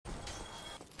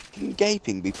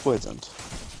gaping be poisoned?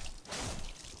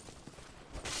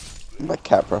 Like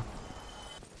Capra.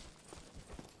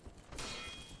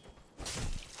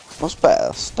 What's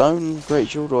better, stone, great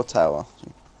shield, or tower?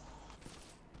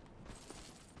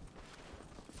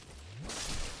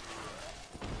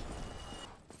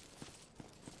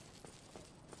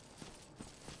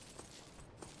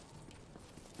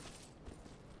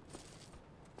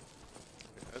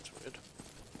 That's weird.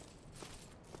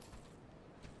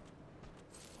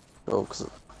 Oh, cause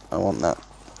I want that.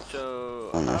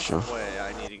 So, I'm not sure. halfway,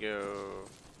 I need to go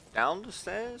down the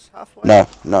stairs? Halfway?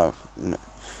 No. You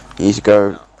need to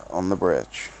go No. on the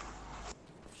bridge.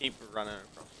 Keep running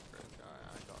across the bridge.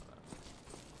 I got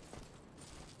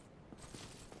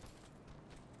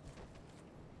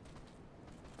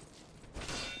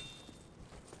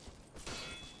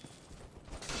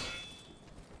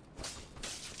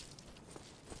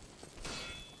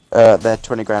that. They're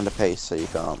 20 grand a piece, so you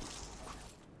can't.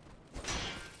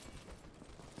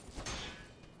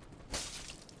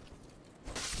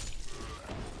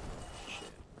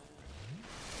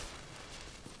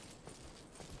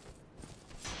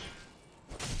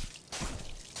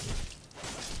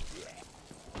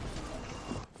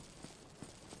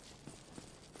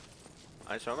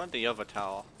 Alright, so I'm at the other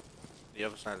tower. The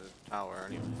other side of the tower,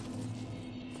 anyway.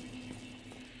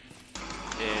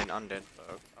 In Undead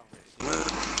Folk.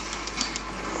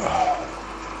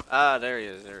 Ah, there he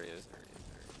is, there he is.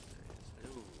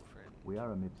 Ooh, friend. We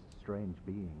are amidst strange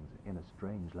beings in a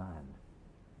strange land.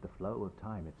 The flow of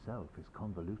time itself is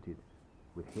convoluted,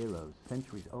 with heroes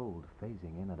centuries old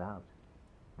phasing in and out.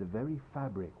 The very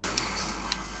fabric and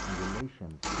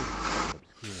relations and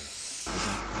obscure. I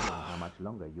don't know how much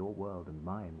longer your world and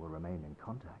mine will remain in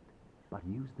contact. But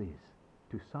use this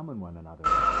to summon one another,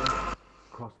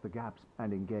 cross the gaps,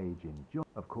 and engage in joy.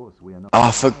 Of course, we are not.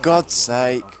 Oh, for God's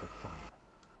sake!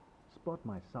 Spot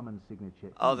my summon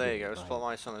signature. Oh, there you go. Spot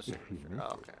my summon If you signature. missed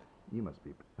Oh, it, okay. you must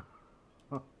be.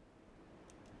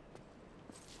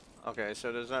 Okay,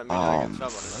 so does that mean I can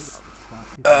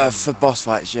summon it? For boss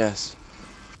fights, yes.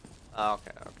 Oh,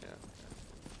 okay.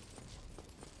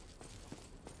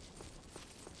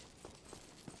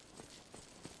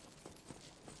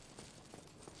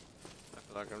 I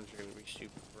feel like I'm just gonna be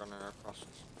stupid running across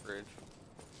this bridge.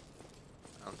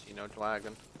 I don't see no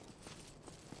dragon.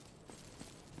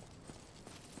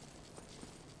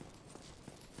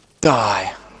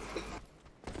 Die!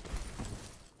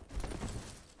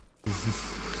 You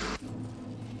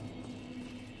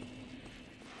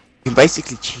can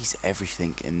basically cheese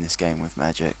everything in this game with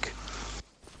magic.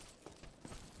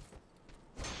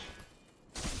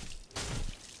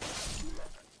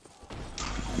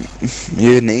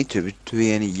 You need to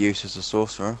be any use as a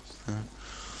sorcerer.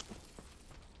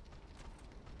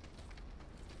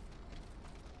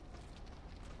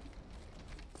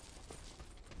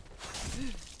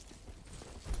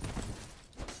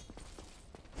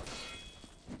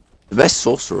 The best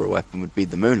sorcerer weapon would be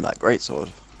the Moonlight Greatsword.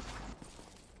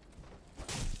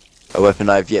 A weapon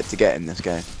I've yet to get in this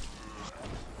game.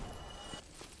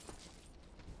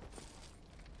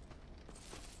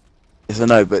 Yes, I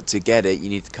know, but to get it, you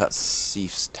need to cut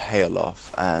Sif's tail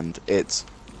off, and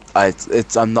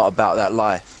I'm not about that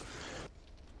life.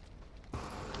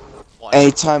 What?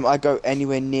 Anytime I go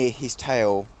anywhere near his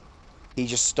tail, he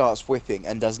just starts whipping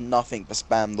and does nothing but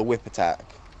spam the whip attack.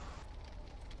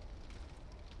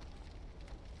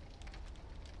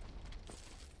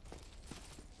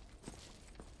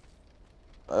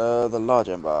 The large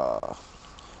ember.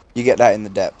 You get that in the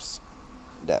depths.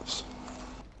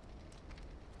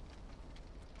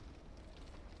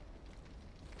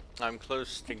 I'm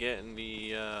close to getting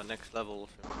the next level,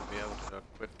 so I'm gonna be able to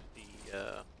equip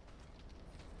the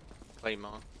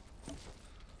Claymore.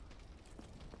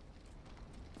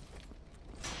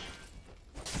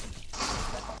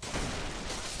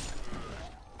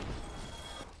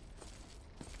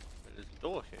 There's a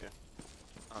door here.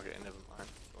 Okay, never mind.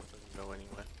 The door doesn't go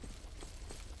anywhere.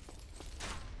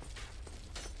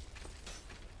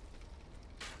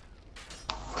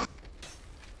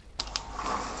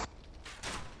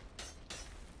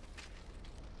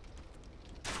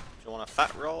 Do you want a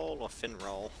fat roll or thin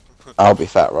roll? I'll be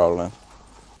fat rolling.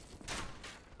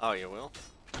 Oh, you will?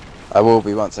 I will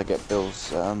be once I get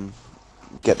Bill's,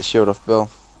 get the shield off Bill.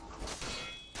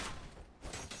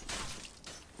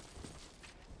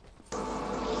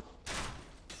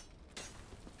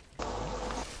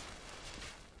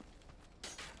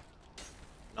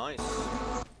 Nice.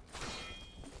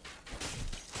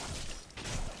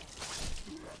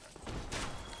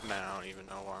 Man, I don't even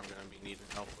know what I'm gonna be needing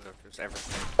help with, just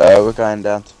everything. We're going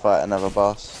down to fight another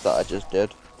boss that I just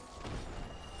did.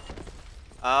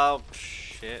 Oh,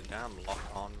 shit, damn lock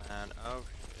on, man. Oh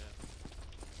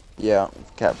shit. Yeah,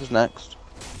 Cap was next.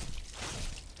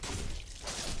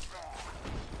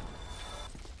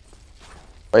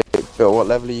 Wait, Bill, what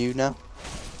level are you now?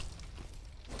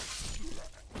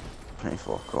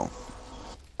 24, cool.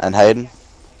 And Hayden?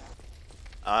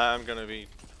 I'm gonna be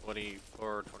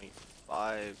 24,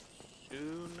 25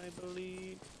 soon, I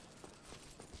believe.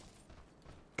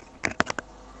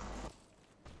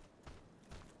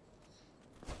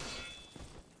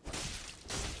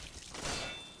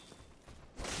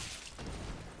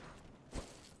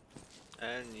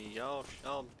 And y'all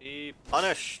shall be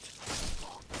punished.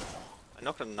 I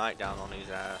knocked a knight down on his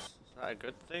ass. Is that a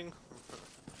good thing?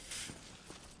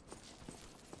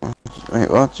 Wait,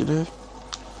 what'd you do?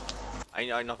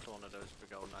 I knocked one of those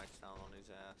big old knights down on his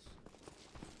ass.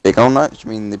 Big old knights? You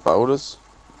mean the boulders?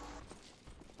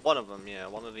 One of them, yeah.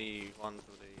 One of the ones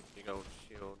with the big old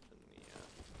shield and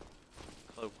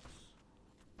the cloaks.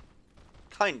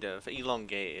 Kind of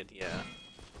elongated, yeah.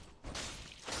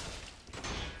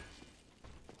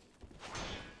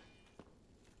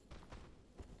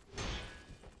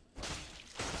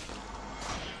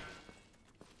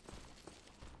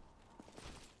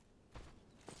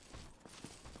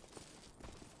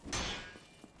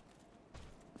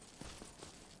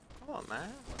 Come on,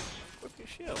 man. Equip your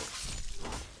shield.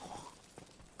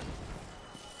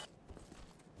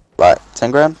 Like,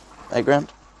 10 grand? 8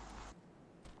 grand?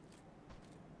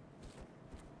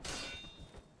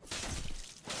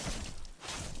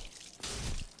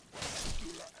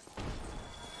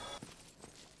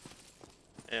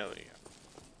 There we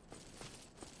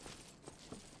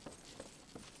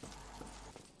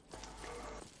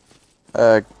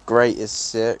go. Great is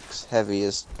 6, heavy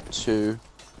is 2.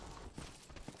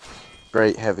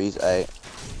 Great, heavy's 8.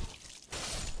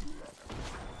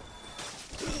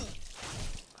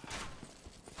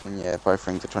 And yeah, both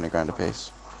rings are 20 grand a piece.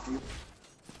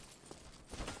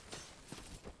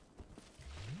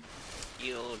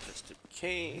 Heal just in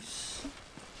case.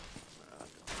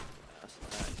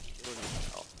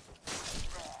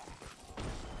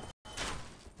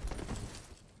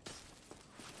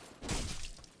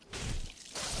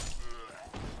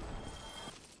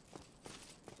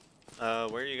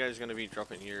 Where are you guys gonna be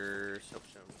dropping your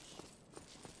soapstones?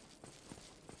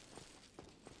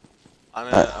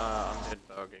 I'm dead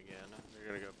bug again. We're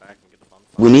gonna go back and get the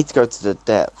bonfire. We need to go to the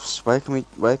depths. Where can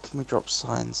we drop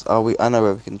signs? Oh, I know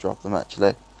where we can drop them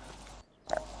actually.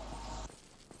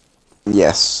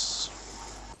 Yes.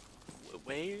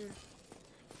 Where?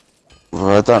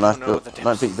 Well, I don't know. know what the I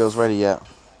don't think Bill's ready yet.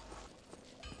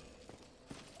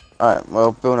 Alright,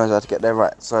 well, Bill knows how to get there,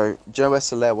 right. So, do you know where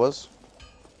Solaire was?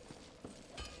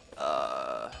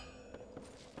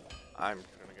 I'm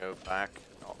gonna go back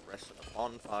and not rest at the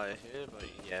bonfire here, but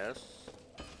yes.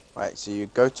 Right, so you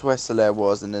go to where Solaire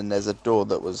was, and then there's a door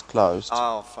that was closed.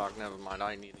 Oh fuck, never mind.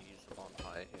 I need to use the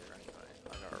bonfire here anyway.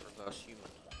 I got a reverse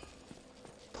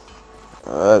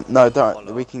human. No,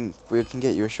 don't. We can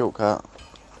get you a shortcut.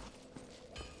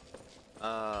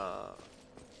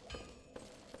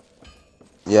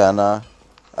 Yeah, I know.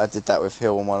 I did that with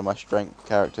Hill on one of my strength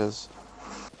characters.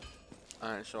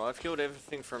 Alright, so I've killed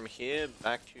everything from here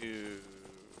back to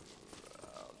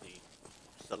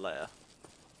the lair.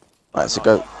 Right, so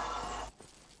go.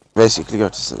 Basically, go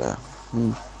to Solaire.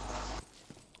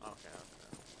 Okay.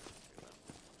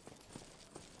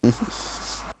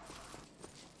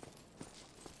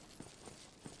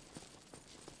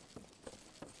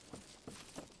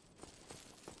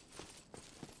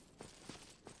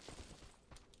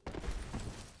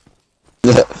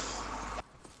 Yeah.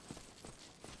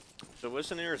 So where's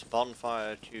the nearest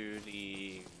bonfire to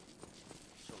the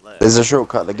Solaire? There's a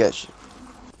shortcut that gets you.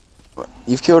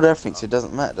 You've killed everything, so it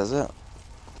doesn't matter, does it?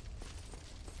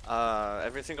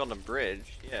 Everything on the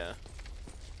bridge, yeah.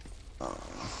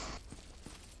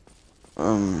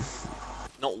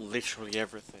 Not literally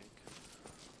everything.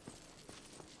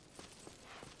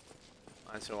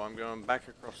 Alright, so I'm going back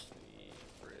across the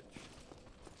bridge.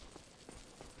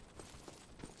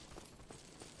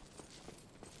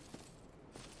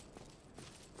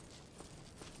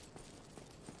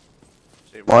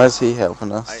 See, Why is he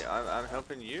helping us? I'm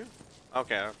helping you?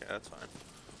 Okay, that's fine.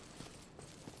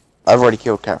 I've already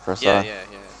killed Capra, so... Yeah.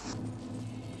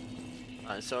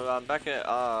 Alright, so I'm back at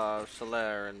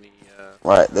Solaire in the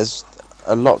Right, there's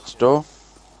a locked door.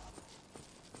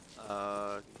 give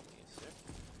me a sec.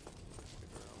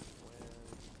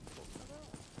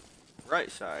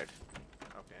 Right side.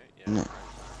 Okay, yeah. No. Right side.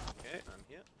 Okay, I'm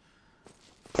here.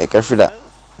 Okay, go through that.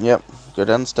 Yep, go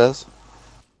downstairs.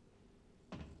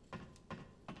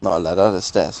 Not a ladder, the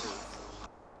stairs.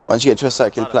 Once you get to a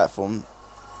circular platform...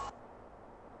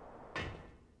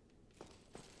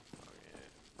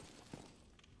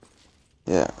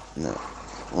 Yeah. No.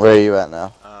 Where are you at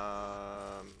now?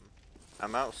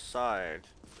 I'm outside.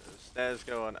 The stairs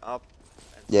going up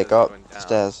and Yeah, stairs go going down.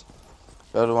 upstairs.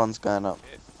 Go the ones going up.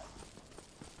 Okay.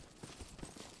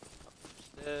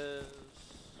 Upstairs. Upstairs.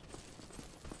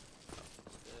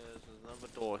 There's another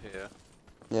door here.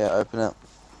 Yeah, open it.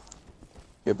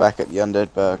 You're back at the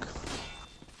Undead Berg.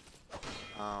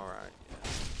 Alright, yeah.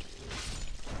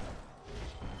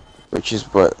 Which is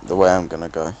the way I'm gonna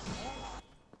go.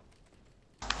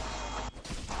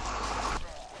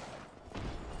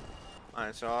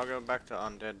 Alright, so I'll go back to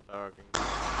Undead Berg and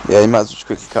Yeah, you might as well just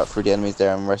quickly cut through the enemies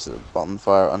there and rest at the bottom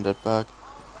fire at Undead Berg.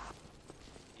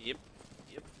 Yep.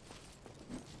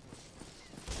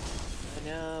 I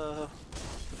know.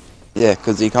 Yeah,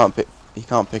 because he can't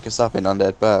pick us up in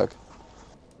Undead Berg.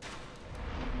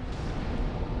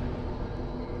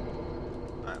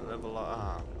 Alright, level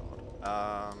up. Oh,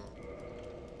 God.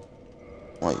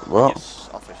 Wait, what? Yes,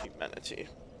 offer humanity.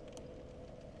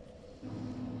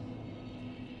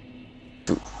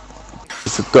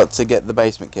 You forgot to get the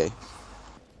basement key.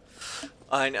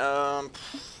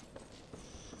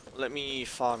 Let me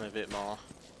farm a bit more.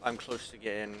 I'm close to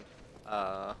getting,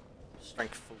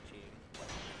 strength 14.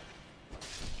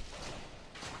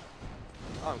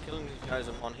 Oh, I'm killing these guys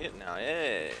in one hit now,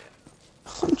 yeah!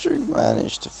 Andrew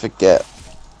managed to forget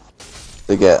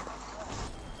to get.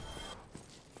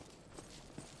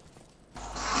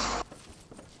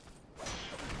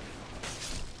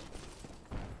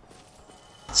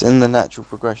 It's in the natural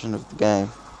progression of the game.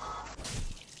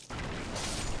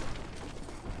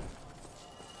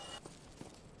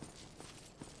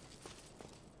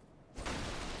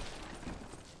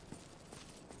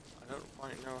 I don't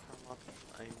quite know how much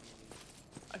I need.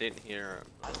 I didn't hear him.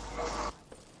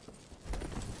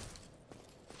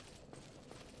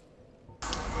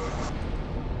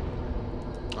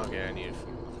 Okay, I need a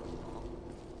few more.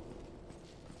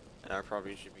 And I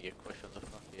probably should be equipped on the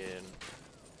fucking,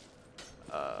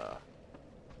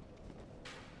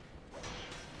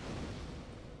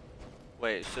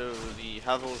 Wait, so the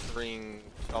Havel's ring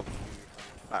stops you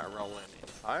from fat rolling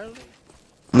entirely?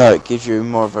 No, it gives you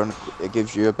more of an. It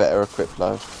gives you a better equip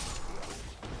load.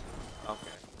 Okay.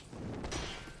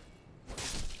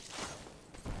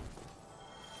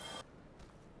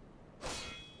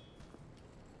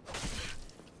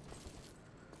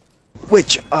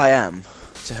 Which I am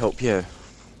to help you.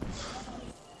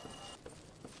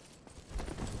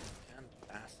 Damn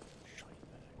bastard, shite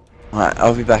bag. Right,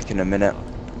 I'll be back in a minute.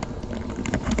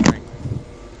 Strength.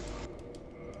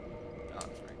 Not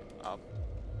strength. Up.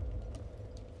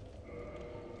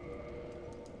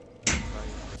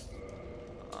 Right.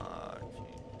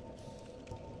 Jesus.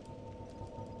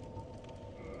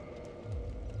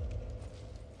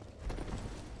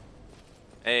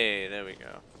 Hey, there we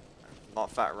go.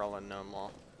 Not fat rolling no more.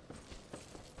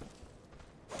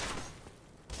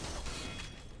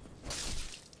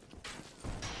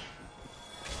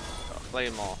 Got a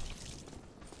claymore.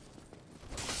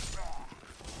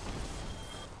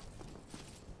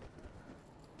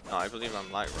 No, I believe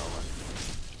I'm light rolling.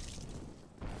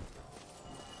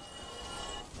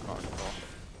 Not sure.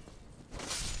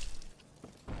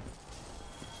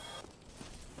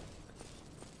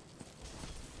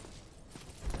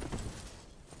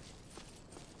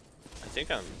 I think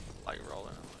I'm light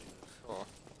rolling, I'm not even sure.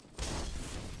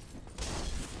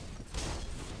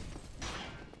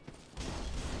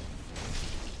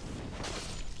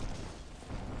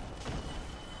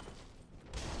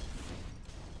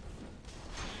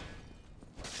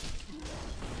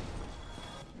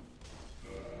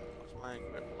 What's my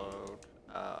equip load?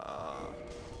 I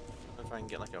don't know if I can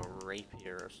get like a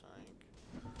rapier or something.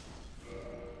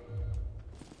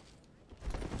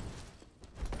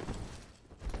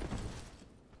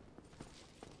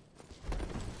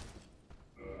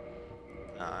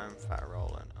 Nah, I'm fat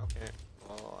rolling. Okay.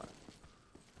 Well,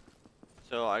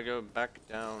 so I go back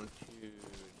down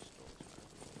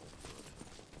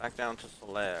to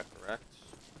Solaire, correct?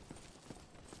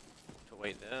 To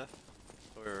wait there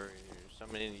for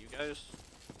summoning you guys.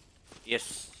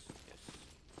 Yes. Yes.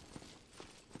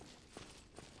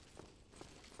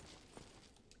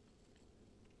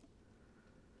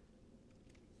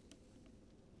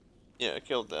 Yeah, I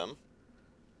killed them.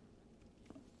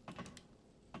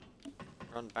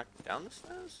 Run back down the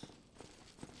stairs?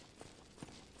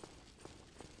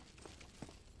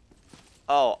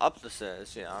 Oh, up the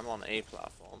stairs. Yeah, I'm on a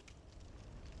platform.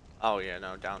 Oh yeah,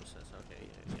 no, downstairs. Okay,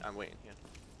 yeah, I'm waiting here.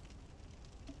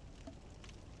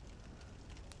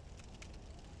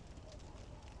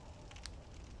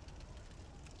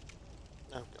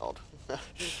 Oh god.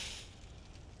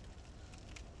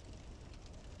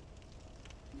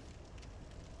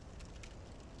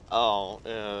 Oh,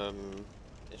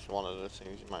 it's one of the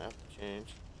things you might have to change.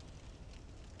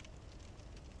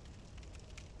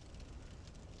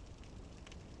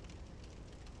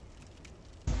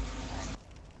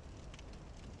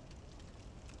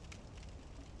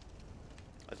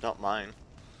 It's not mine.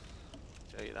 I'll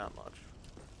tell you that much.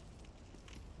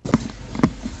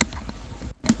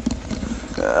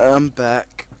 I'm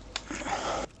back.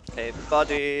 Hey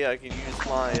buddy, I can use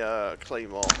my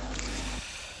claymore.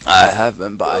 I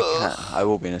haven't, but I can. I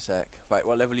will be in a sec. Right,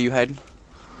 what level are you heading?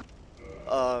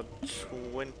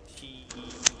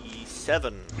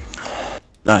 27.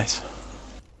 Nice.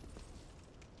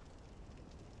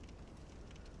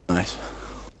 Nice.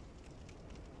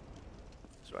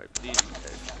 That's right, please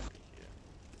guys should be here.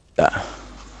 Yeah.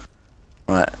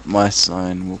 Right, my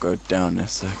sign will go down in a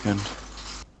second.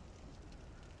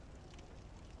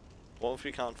 What if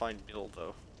we can't find Bill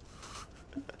though?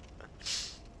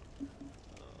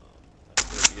 That's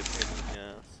gonna be a pain in the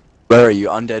ass. Where are you?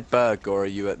 Undead Berg, or are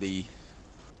you at the...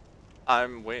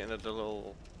 I'm waiting at the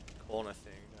little corner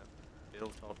thing that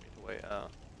Bill told me to wait at, I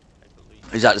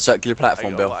believe. Is that the circular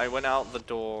platform, Bill? I went out the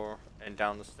door and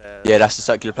down the stairs. Yeah, that's the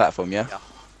circular platform, yeah?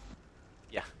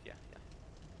 Yeah. Yeah.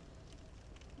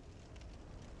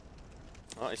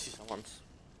 Oh, I see someone's.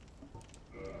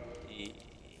 You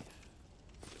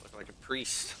look like a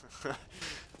priest.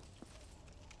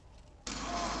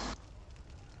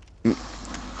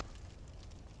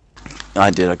 I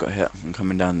did, I got hit. I'm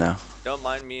coming down now. Don't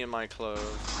mind me and my clothes.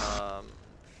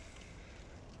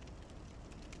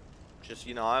 Just,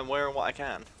 you know, I'm wearing what I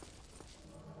can.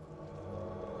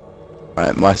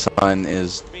 Right, my sign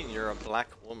is... I mean, you're a black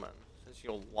woman. Since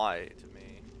you're white to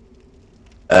me.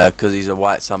 because he's a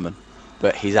white summon.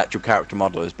 But his actual character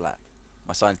model is black.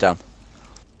 My sign's down.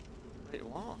 Wait,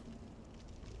 what?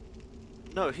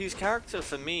 No, his character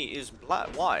for me is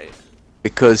white.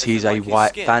 Because Is he's it a like his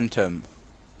white skin? phantom.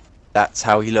 That's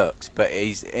how he looks. But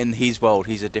he's in his world,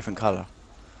 he's a different colour.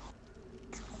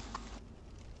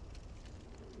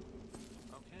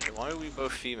 Okay, why are we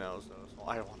both females though? That's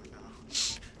what I want to know.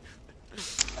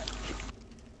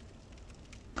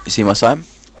 You see my sign?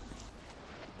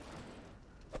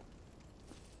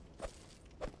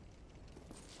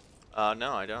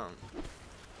 No, I don't.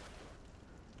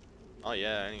 Oh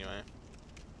yeah, anyway.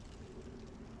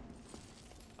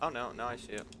 Oh no, now I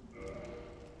see it.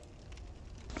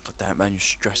 God damn man, you're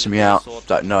stressing me out.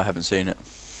 Like, no, I haven't seen it.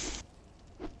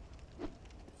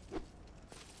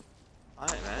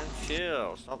 Alright man,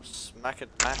 chill. Stop smacking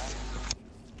back.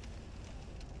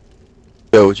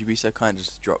 Bill, would you be so kind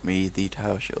as to drop me the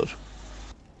tower shield?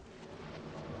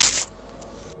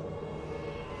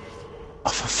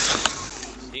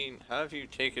 Dean, have you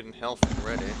taken health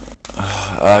already?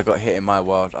 I got hit in my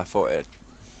world. I thought it.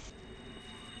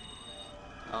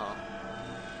 Oh.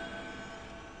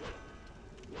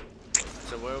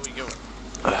 So where are we going?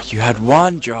 You had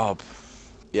one job.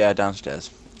 Yeah, downstairs.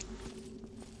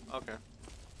 Okay.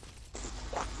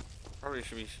 Probably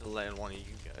should be letting one of you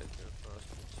guys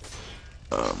go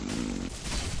first.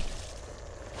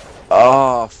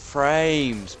 Oh,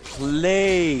 frames,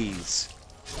 please.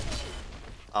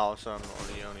 Oh, so I'm not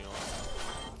the only one.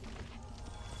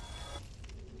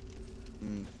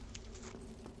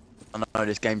 I know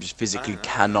this game just physically I know.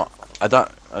 cannot. I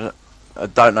don't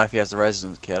know if he has the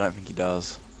resonance key. I don't think he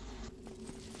does.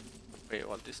 Wait,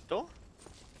 what, this door?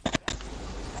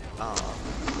 Oh.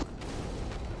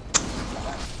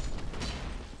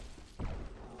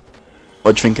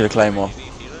 What do you think of the claymore? You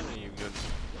need healing or you good?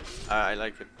 I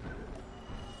like it.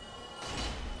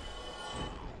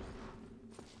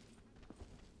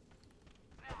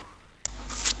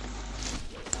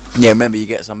 Yeah, remember you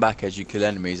get some back as you kill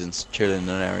enemies and chill in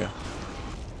an area.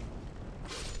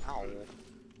 Ow.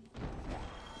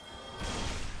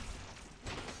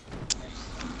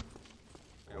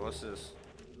 Wait, what's this?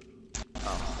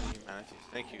 Oh, humanities.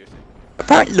 Thank you.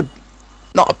 Apparently,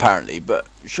 not apparently, but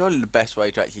surely the best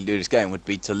way to actually do this game would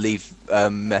be to leave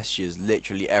messages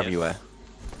literally everywhere.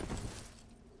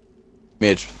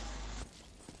 Mid.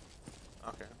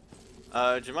 Okay.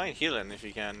 Do you mind healing if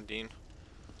you can, Dean?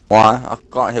 Why? I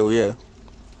can't heal you.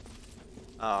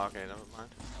 Oh, okay, never mind.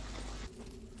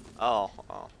 Oh.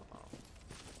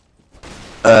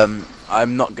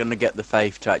 I'm not gonna get the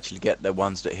faith to actually get the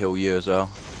ones that heal you as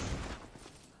well.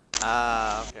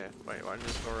 Ah, okay. Wait, why did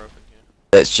this door open here?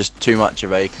 It's just too much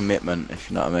of a commitment, if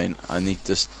you know what I mean. I need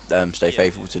to stay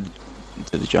faithful to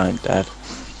the giant dad.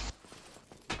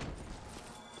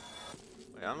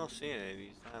 Wait, I'm not seeing any of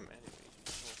these damn enemies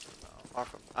you're talking about. Apart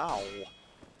from... Ow!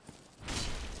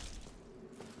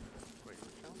 Wait,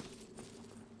 which one?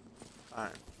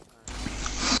 Alright.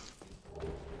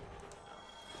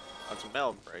 it's a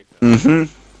metal breaker.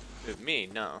 Mm-hmm. With me,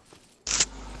 no.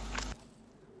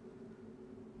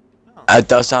 Oh. It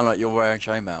does sound like you're wearing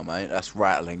chainmail, mate. That's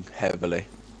rattling heavily.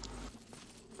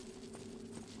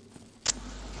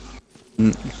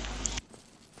 No,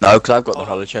 because I've got the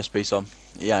hollow chest piece on.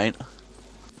 You ain't.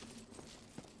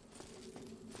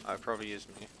 Probably is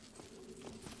me.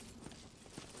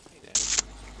 Hey there.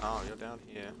 Oh, you're down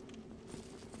here.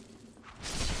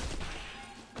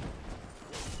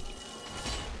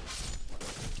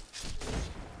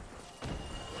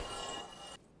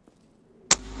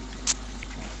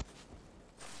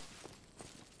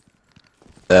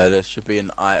 There should be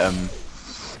an item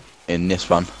in this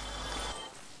one.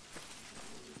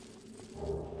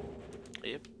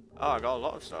 Yep. Oh, I got a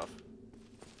lot of stuff.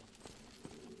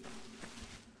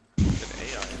 Good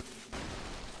AI.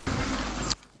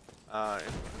 No?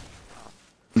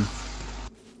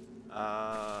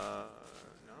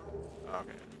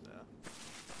 Okay, there.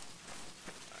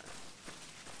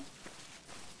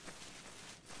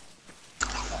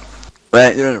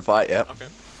 Wait, you're in a fight, yeah. Okay.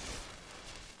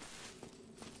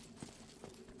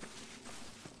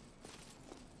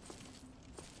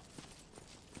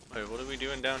 Wait, what are we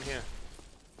doing down here?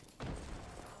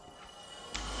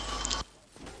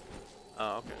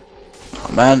 Oh, okay.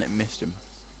 Oh, man, it missed him.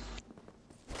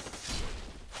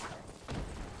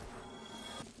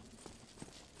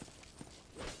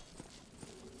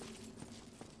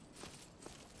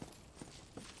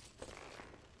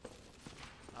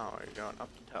 Oh, you're going up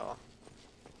the tower.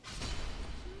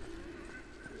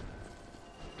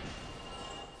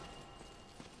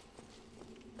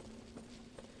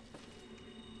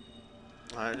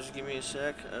 Alright, just give me a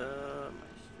sec. My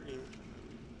stream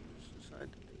decided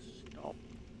to stop.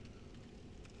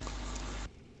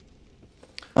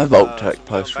 My Vault So Tech we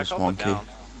post going was back up or wonky. down?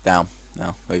 Down.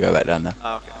 No, we go back down there.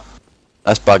 Oh, okay.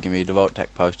 That's bugging me. The Vault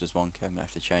Tech post is wonky. I'm gonna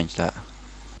have to change that.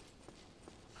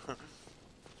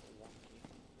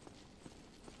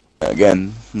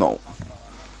 Again, not.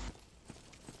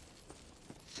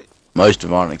 Most of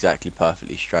them aren't exactly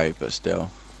perfectly straight, but still,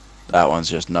 that one's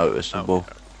just noticeable.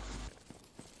 Okay.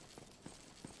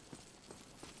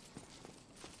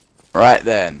 Right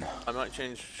then, I might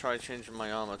try changing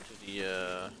my armor to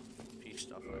the peace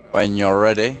stuff. I got. when you're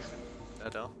ready,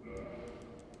 Adele.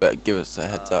 but give us a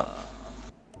heads up.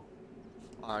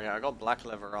 Okay, I got black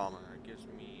leather armor. It gives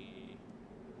me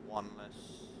one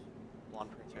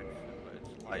protection, but it's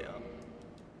lighter.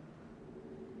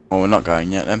 Well, we're not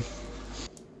going yet then.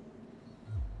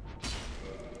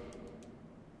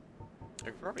 I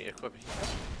could probably equip it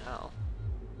now.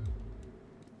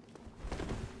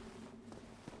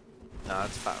 No,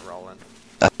 that's fat rolling.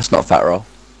 That's not fat roll.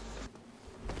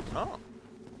 Oh.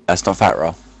 That's not fat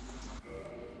roll.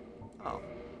 Oh.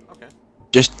 Okay.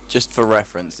 Just for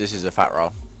reference, this is a fat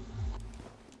roll.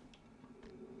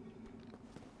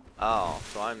 Oh,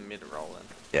 so I'm mid rolling.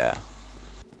 Yeah.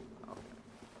 Okay.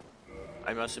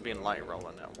 I must have been light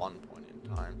rolling at one point in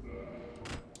time.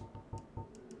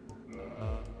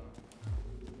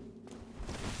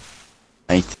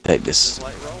 I need to take this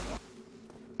Light roll?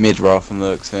 mid roll from the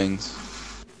looks of things.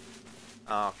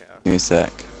 Oh, okay. Okay. Give me a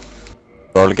sec.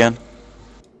 Roll again.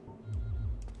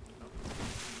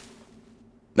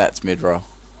 That's mid roll.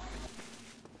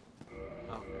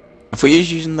 Okay. If we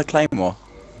use using the claymore.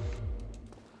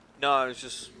 No, I was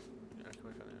just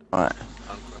equipping it. Alright,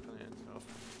 Unequipping it and stuff.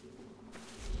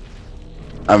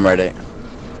 I'm ready.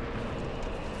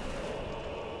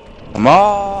 Come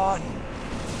on!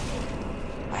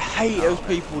 I hate those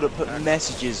people that put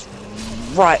messages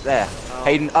right there. Oh,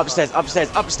 Hayden, upstairs, fuck. upstairs,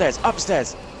 upstairs,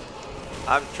 upstairs!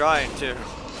 I'm trying to.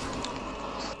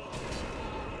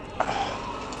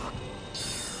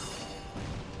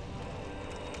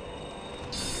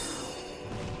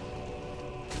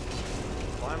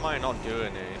 Why am I not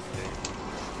doing anything?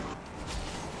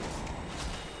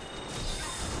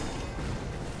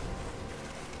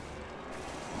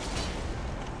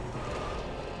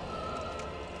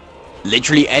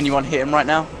 Literally anyone hit him right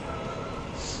now?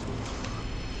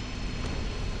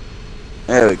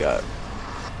 There we go.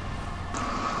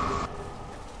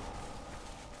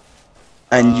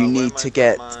 And you where need am I to put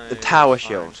get my the tower sign?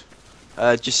 shield.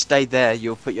 Just stay there.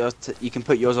 You'll put yours. You can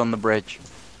put yours on the bridge.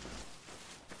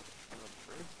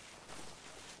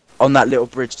 On that little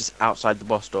bridge just outside the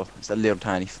boss door. It's a little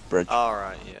tiny bridge.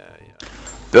 Alright, yeah, yeah.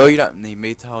 Bill, you don't need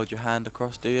me to hold your hand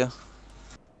across, do you?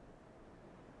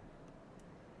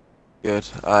 Good.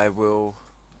 I will.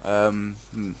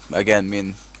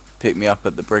 Again, pick me up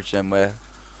at the bridge then where.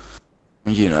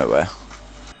 You know where.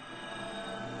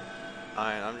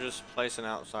 Alright, I'm just placing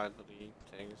outside the thing.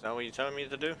 Is that what you're telling me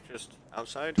to do? Just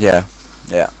outside? Yeah.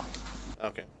 Yeah.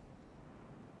 Okay.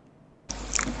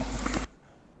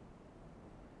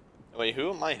 Wait,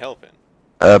 who am I helping?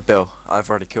 Bill, I've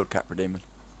already killed Capra Demon.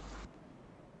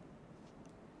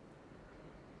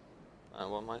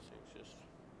 Well, my thing's just...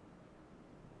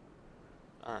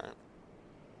 Alright.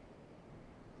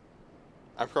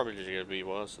 I'm probably just gonna be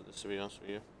worse at this, to be honest with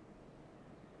you.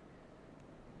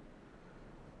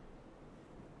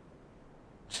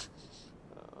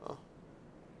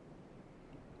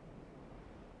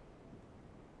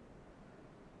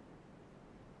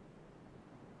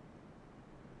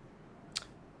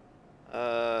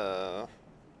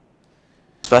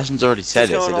 Sebastian's already said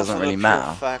Just it, so going it off doesn't of really a pure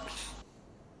matter. fact.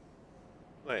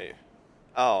 Wait.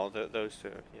 Oh, those two.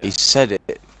 Yeah. He said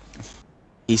it.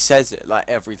 He says it like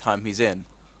every time he's in.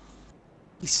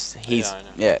 Yeah, I know.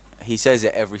 Yeah, he says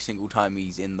it every single time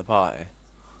he's in the party.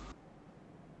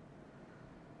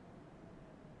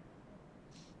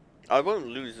 I won't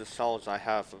lose the souls I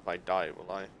have if I die, will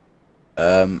I?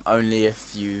 Only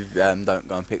if you don't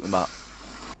go and pick them up.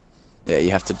 Yeah,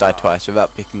 you have to die twice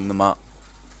without picking them up.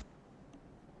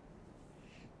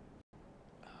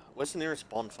 Where's the nearest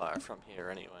bonfire from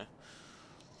here, anyway?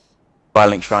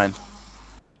 Violent Shrine.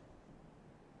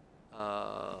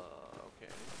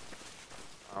 Okay.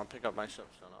 I'll pick up my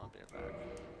soapstone, I'll be right back.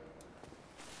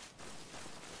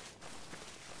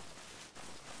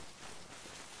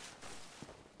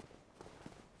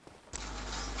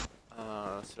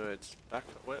 So it's back.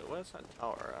 Where's that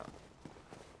tower at?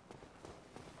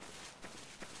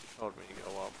 It told me to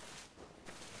go up.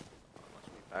 Oh, it must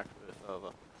be back a bit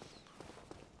further.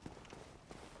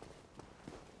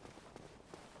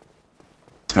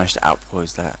 Managed to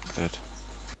outpoise that. Good.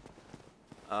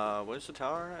 Where's the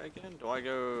tower at again? Do I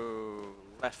go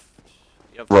left?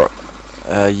 The other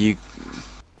way? You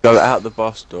go out the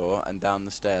boss door and down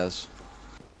the stairs.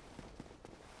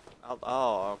 Out,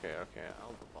 oh, okay, okay.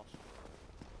 Out the boss.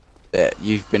 There,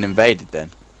 you've been invaded then.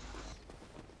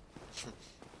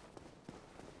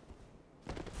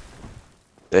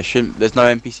 There's no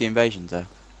NPC invasions though.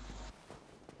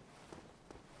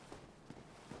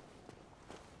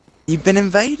 You've been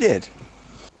invaded!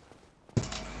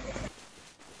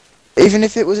 Even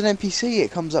if it was an NPC,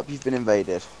 it comes up you've been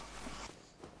invaded.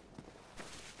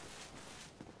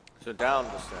 So down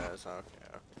the stairs, okay,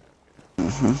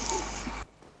 okay, okay.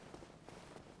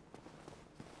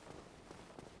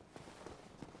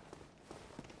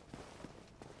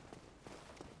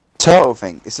 Turtle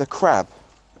thing, it's a crab.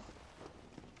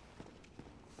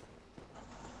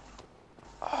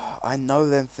 I know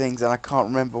them things and I can't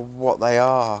remember what they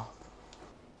are.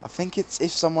 I think it's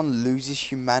if someone loses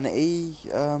humanity,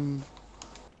 I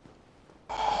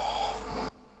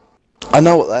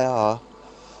know what they are.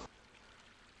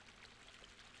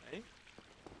 Hey?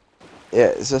 Yeah,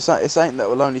 it's something that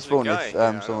will only There's a spawn guy if here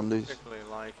I someone don't loses. particularly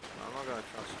like. I'm not gonna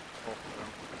trust talk to him.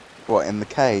 What, in the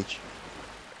cage?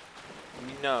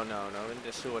 No, no, no, in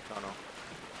the sewer tunnel.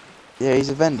 Yeah, he's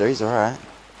a vendor, he's alright.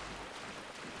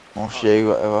 Or she,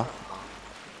 whatever.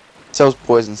 Sells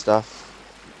poison stuff.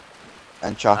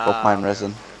 And charcoal pine okay,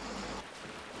 resin. okay.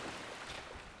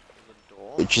 The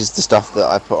door? Which is the stuff that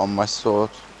I put on my sword.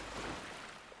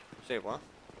 Say what?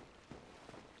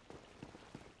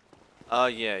 Oh,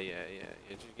 yeah,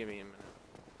 just give me a minute.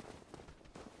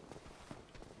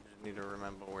 Just need to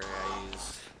remember where I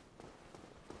is.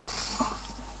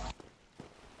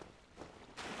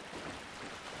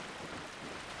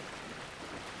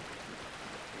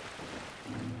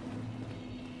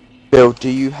 Bill, do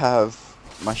you have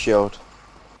my shield?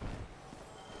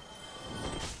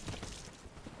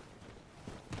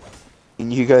 Can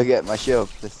you go get my shield,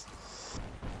 please?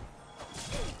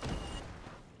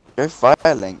 Go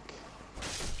fire link.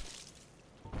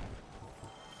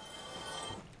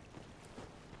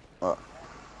 What?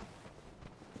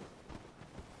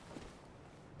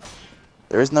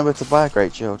 There is nowhere to buy a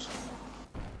great shield.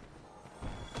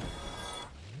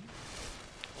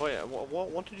 Oh yeah,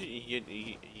 what did you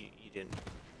didn't...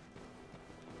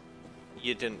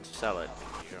 You didn't sell it,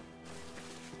 did you?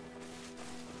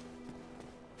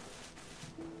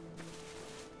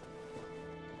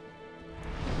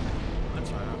 That's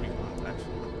fine, I'll be fine,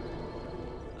 excellent.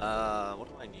 What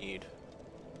do I need?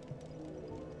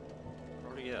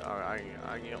 Probably get, I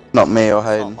get... Not me or It's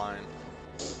not Hayden. mine.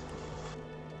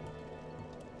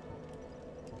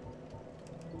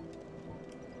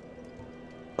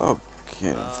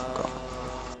 Okay, I forgot.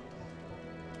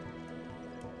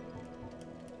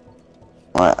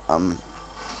 Right,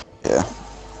 yeah.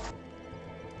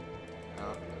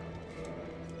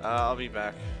 I'll be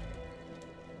back.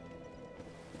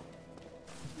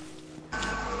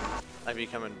 I'll be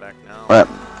coming back now. Right.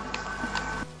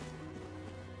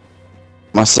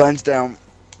 My sign's down.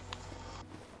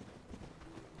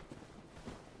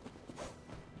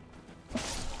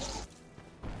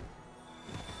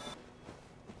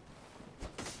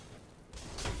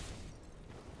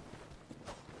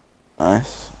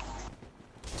 Nice.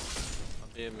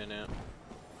 I'll be a minute.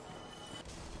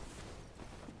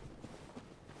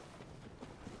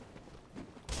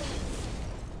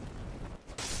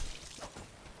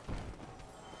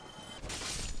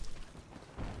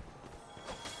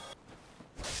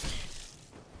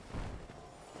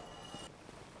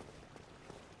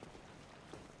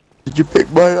 Did you pick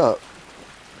mine up?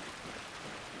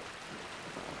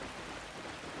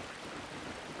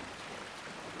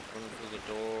 Run through the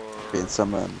door. Being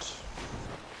summoned.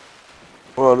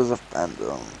 World is a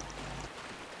fandom.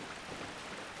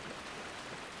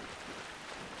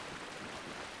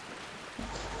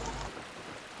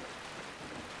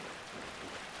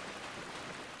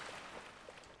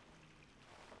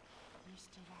 You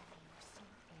stood up here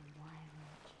something. Why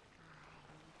won't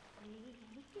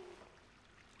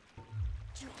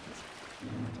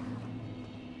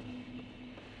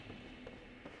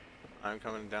I'm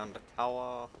coming down the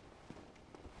tower.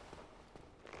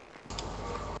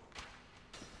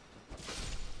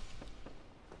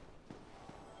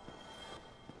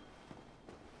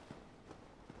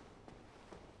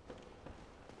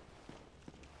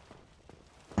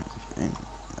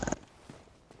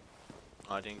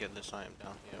 Oh, I didn't get this item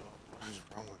down here. What is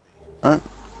wrong with me? Alright.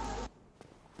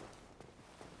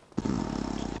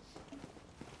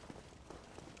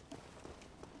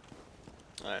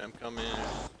 Alright, I'm coming.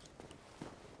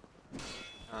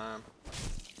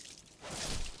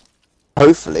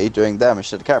 Hopefully doing damage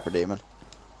to the Capra Demon.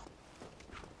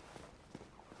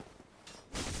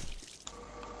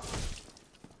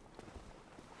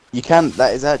 You can,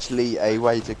 that is actually a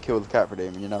way to kill the Capra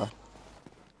Demon, you know.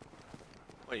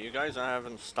 Wait, you guys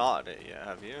haven't started it yet,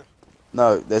 have you?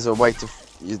 No, there's a way to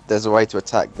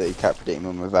attack the Capra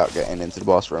Demon without getting into the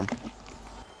boss room.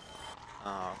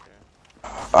 Oh, okay.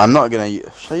 I'm not gonna use,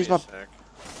 should I use Wait a my, sec.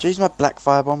 should I use my black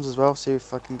fire bombs as well, see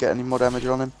if I can get any more damage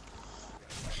on him?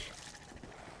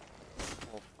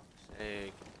 Oh, fuck's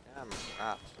sake. Damn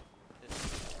rat. This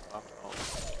is fuck off.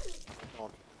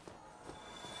 God.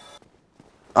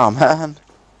 Oh man,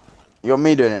 you got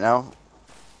me doing it now.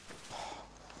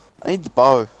 I need the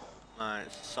bow. My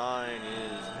sign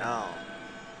is down.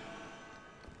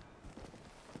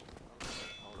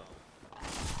 Hold on.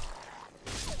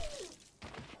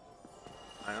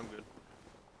 I am good.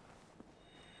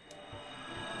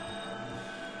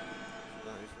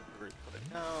 Put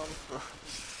it down.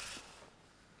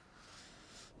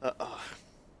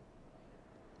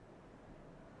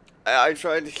 I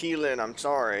tried healing, I'm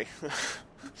sorry.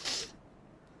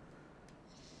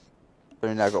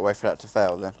 So now I've got to wait for that to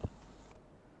fail then.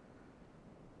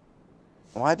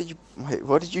 Why did you, wait,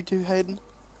 what did you do, Hayden?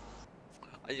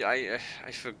 I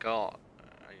forgot.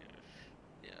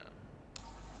 Yeah.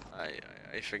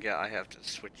 I forget I have to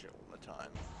switch it all the time.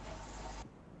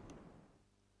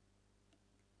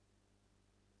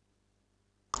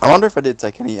 I wonder if I did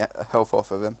take any health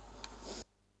off of him.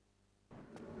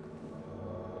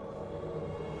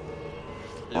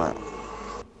 Right.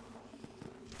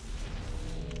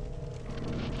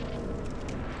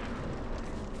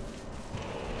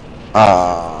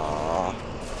 Ah.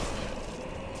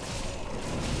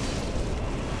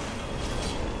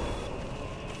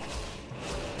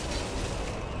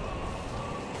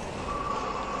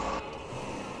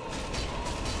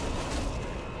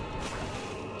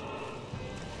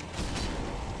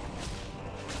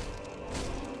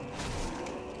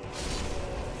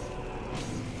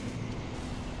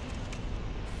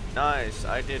 Nice,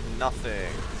 I did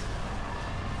nothing.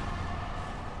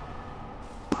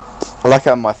 I like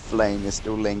how my flame is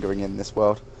still lingering in this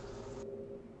world.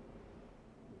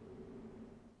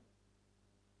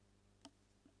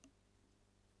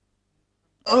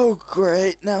 Oh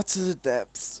great, now to the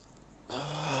depths.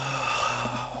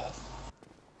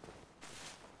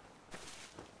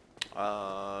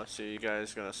 So you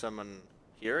guys gonna summon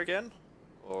here again?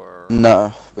 Or...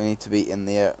 No, we need to be in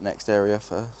the next area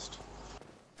first.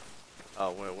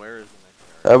 Oh, where is the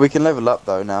next area? We can level up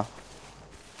though now.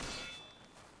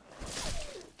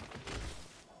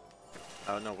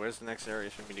 Oh no, where's the next area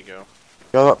for me to go?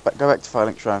 Go back to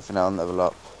Firelink Shrine for now and level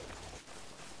up.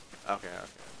 Okay.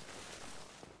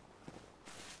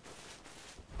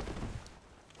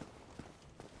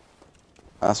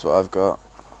 That's what I've got.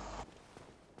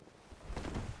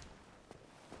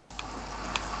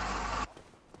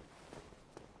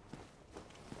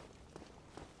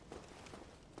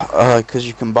 Because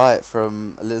you can buy it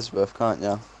from Elizabeth, can't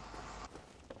you?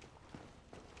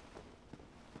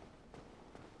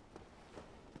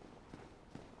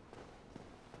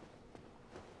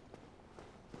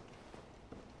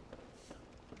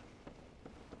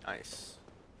 Nice.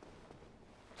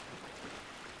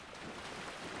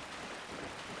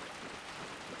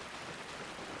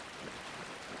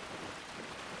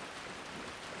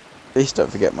 Please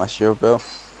don't forget my shield, Bill.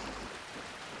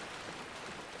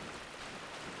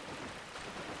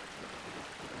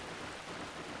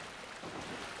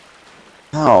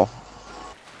 How?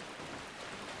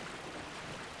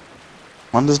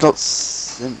 One does not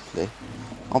simply.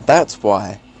 Oh, that's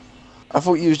why. I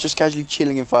thought you was just casually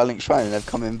chilling in Firelink Shrine and they've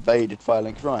come invaded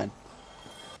Firelink Shrine.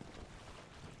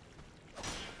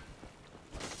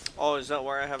 Oh, is that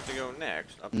where I have to go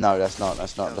next? No, that's not.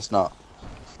 That's not. That's not.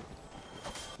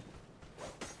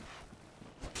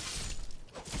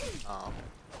 Oh.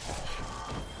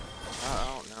 I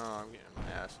don't know. I'm getting my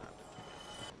ass handed to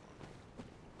me.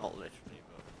 Not literally,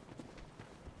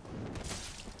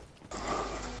 but.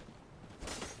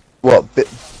 What?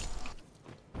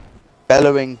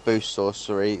 Bellowing boosts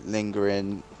sorcery.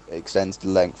 Lingering extends the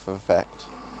length of effect.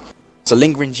 So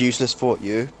lingering's useless for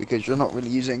you because you're not really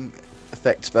using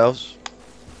effect spells.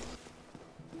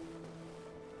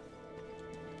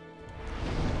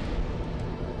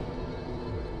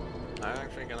 I'm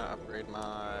actually gonna upgrade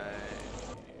my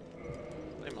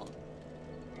Lemon.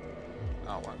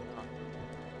 Oh, why not?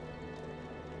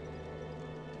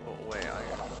 Oh, wait,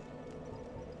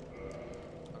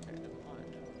 okay, never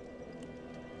mind.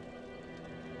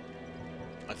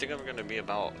 I think I'm gonna be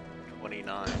about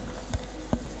 29.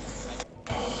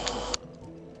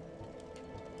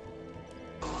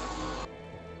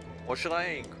 What should I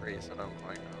increase? I don't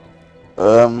quite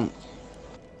know.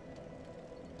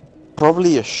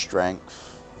 Probably your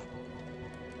strength.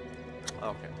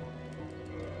 Okay.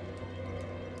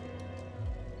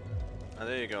 Oh,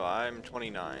 there you go. I'm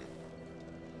 29.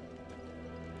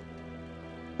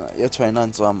 You're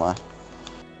 29, so am I.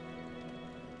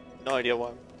 No idea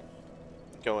what I'm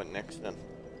going next then.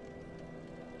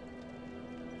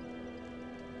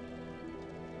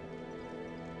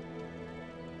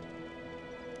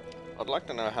 I'd like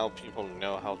to know how people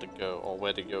know how to go or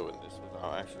where to go in this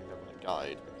without actually having a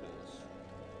guide, because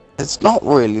It's not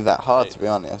really that hard, to be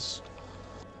honest.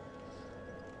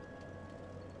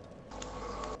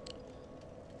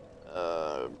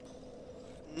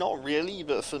 Not really,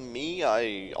 but for me,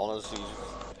 I honestly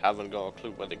haven't got a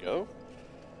clue where to go.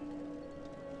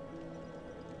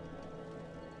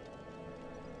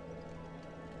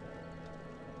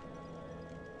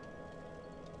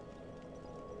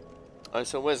 Alright,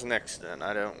 so where's next then?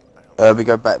 I don't We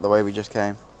go back the way we just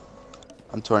came.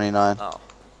 I'm 29. Oh.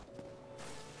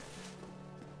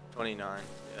 29,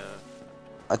 yeah.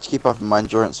 I just keep up in my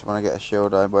endurance, so when I get a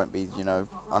shield, I won't be, you know,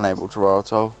 unable to roll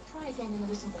at all.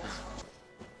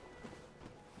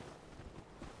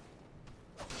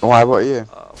 Why? What are you?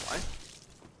 Why?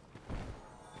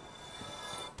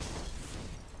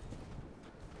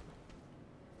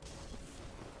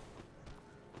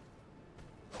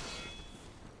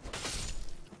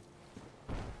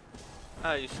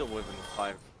 Ah, you're still within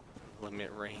 5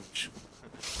 limit range.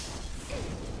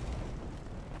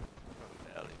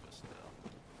 Barely, but still.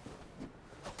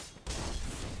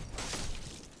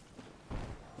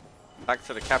 Back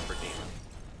to the Capra Demon.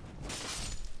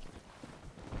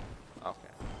 Okay.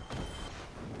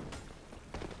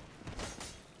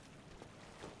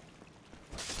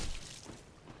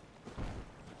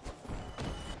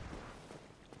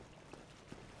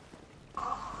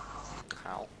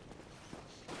 How?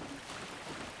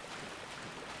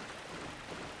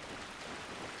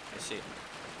 I see.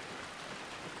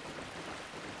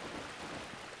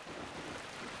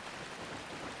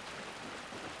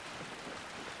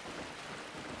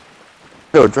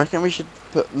 Bill, do you reckon we should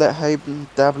let Hayden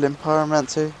dabble in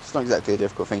pyromancy? It's not exactly a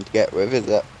difficult thing to get with, is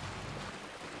it?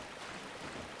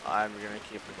 I'm gonna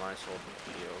keep myself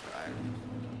in video, guys.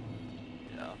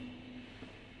 Yeah.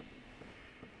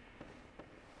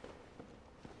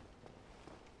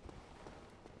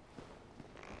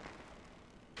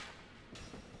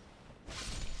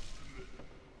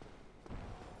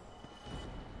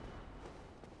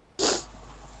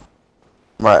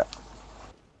 Right.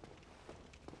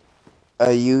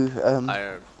 Are you,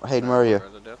 Hayden, where are you?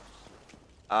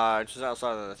 Just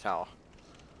outside of the tower.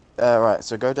 Right,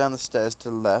 so go down the stairs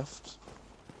to the left.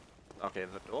 Okay,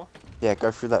 the door? Yeah, go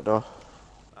through that door.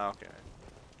 Okay.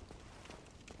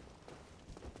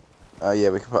 Yeah,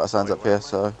 we can put our signs Wait, up where here,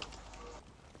 am I? so...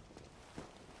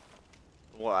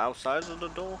 What, outside of the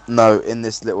door? No, in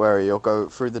this little area, you'll go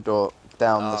through the door,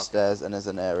 down the Okay. stairs, and there's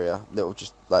an area. Little,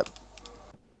 just, like,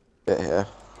 bit here.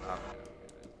 Okay.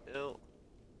 Ew.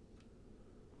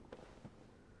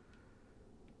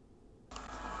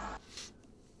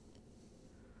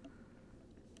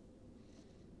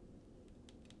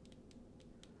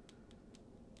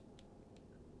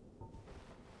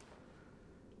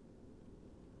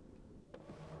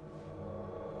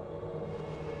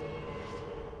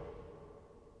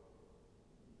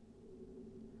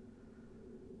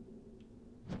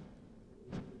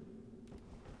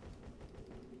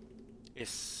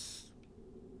 Yes.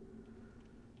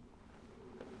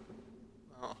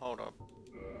 Oh, hold up.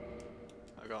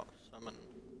 I got summon.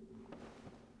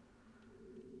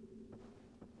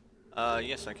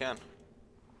 Yes, I can.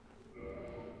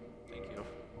 Thank you.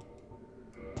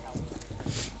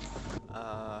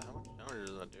 How much damage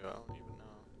does that do? I don't even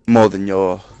know. More than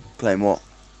your claymore.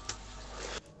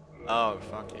 Oh,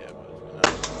 fuck yeah, but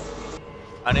it's gonna...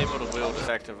 Unable to wield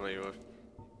effectively with...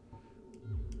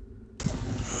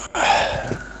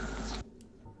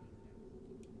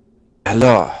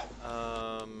 Hello.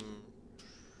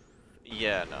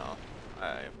 Yeah, no. I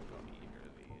haven't got either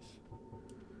of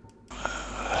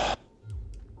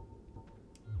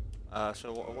these.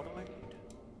 So what do I need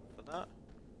for that?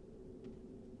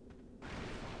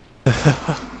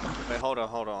 Wait, hold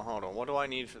on. What do I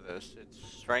need for this? It's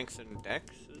strength and dex,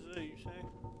 is it, you say?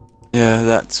 Yeah,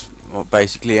 that's what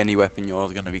basically any weapon you're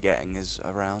going to be getting is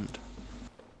around.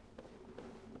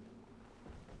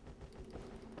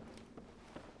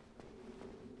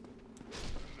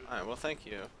 Alright, well thank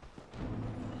you.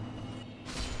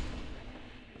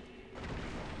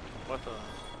 What the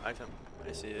item?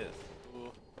 I see it.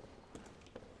 Ooh.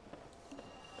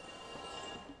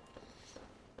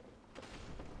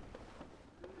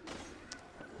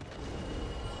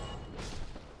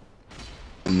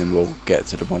 And then we'll get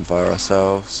to the bonfire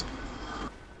ourselves.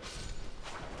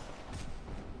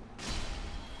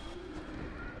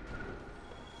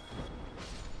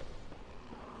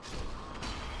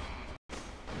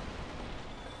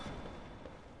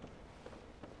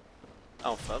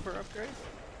 Oh, feather upgrade?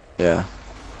 Yeah.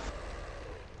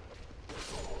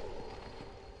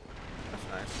 That's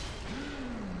nice.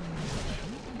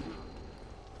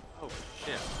 Oh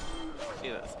shit. See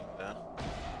that thing there?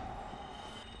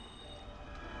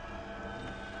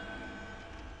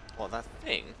 What, that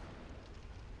thing?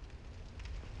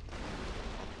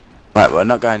 Right, we're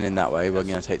not going in that way, we're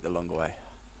going to take the longer way.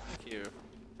 Thank you.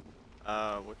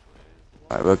 Which way?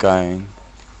 Right, we're going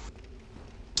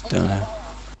down there.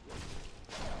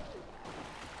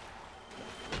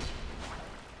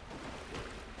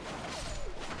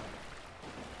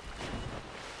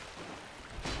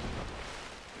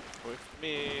 With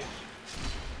me.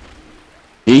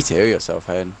 You need to heal yourself,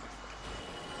 Hayden. What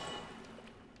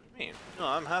do you mean? No,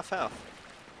 I'm half health.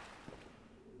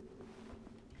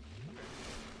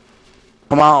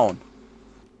 Come on! What do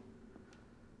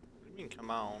you mean, come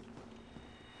on?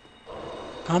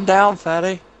 Calm down,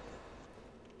 fatty.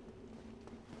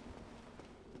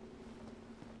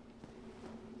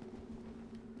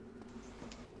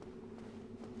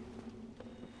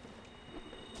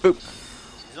 Boop.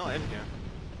 He's not in here.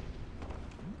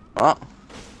 What?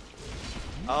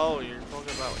 Oh, you're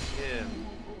talking about him.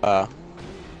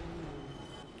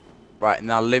 Right,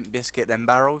 now Limp Biscuit them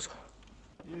barrels.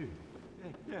 You.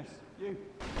 Yes, you.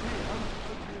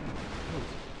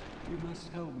 You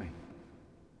must help me.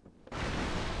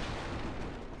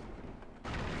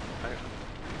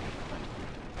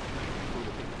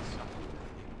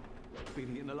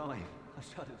 Feeling alive. I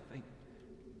shuddered faint.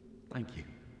 Thank you.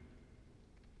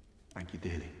 Thank you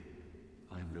dearly.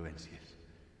 I am Laurentius.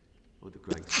 Or the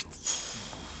Great Soul.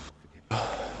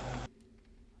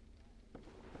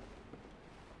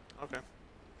 Okay.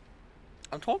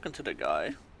 I'm talking to the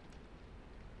guy.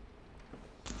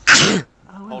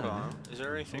 Hold on. Is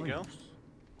there anything else?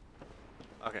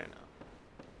 Okay, no.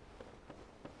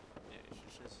 Yeah,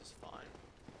 this is fine.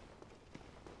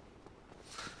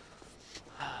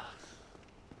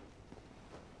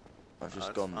 I've just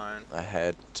That's gone fine.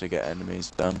 ahead to get enemies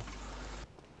done.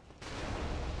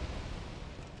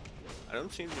 I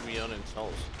don't seem to be on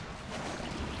insults.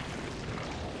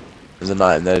 There's an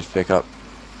item there to pick up.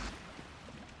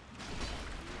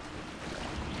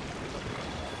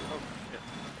 Oh shit.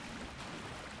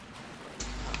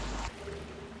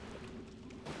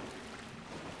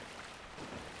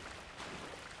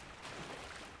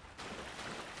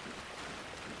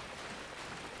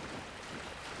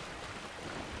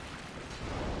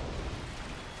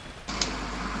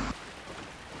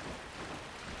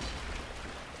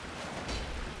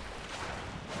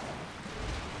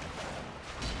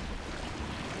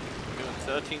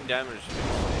 Doing 13 damage.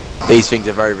 These things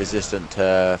are very resistant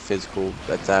to physical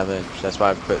damage, that's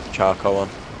why I've put charcoal on.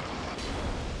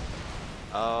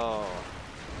 Oh.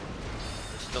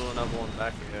 There's still another one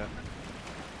back here.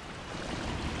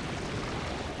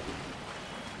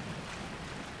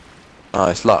 Oh,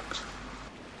 it's locked.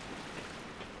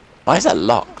 Why is that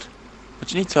locked? What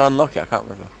do you need to unlock it? I can't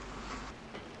remember.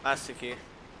 Master key.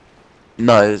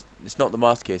 No, it's not the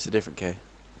master key, it's a different key.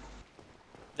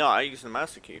 No, I use the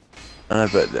master key. I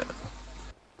know, but...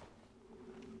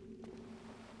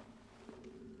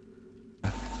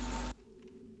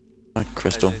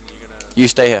 Crystal. As in you're gonna You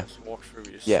stay here. just walk through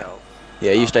Yeah. yourself.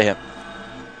 Yeah, you Oh. stay here.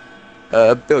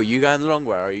 Bill, you going the long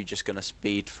way, or are you just gonna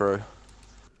speed through?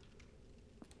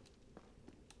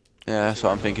 Yeah, that's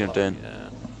what I'm thinking of doing. Yeah.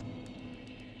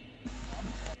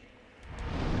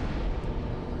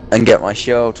 And get my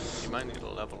shield. You might need to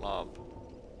level up.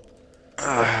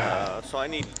 Ah. So I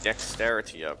need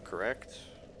dexterity up, correct?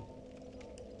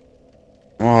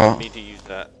 What? Need to use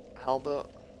that halberd.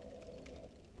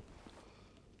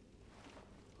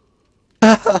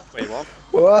 Wait, what?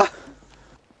 What?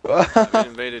 I've been What?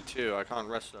 invaded too. I can't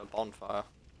rest at a bonfire.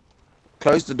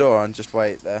 Close the door and just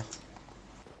wait there.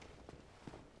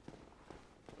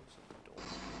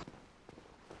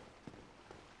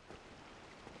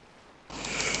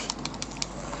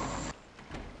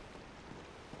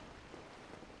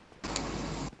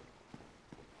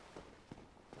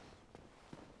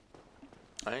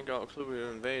 I ain't got a clue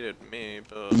who invaded me,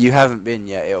 but You haven't been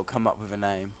yet. It'll come up with a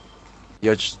name.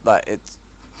 You're just like it's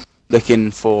looking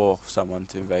for someone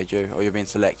to invade you, or you're being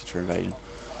selected for invasion.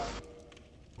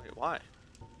 wait, why?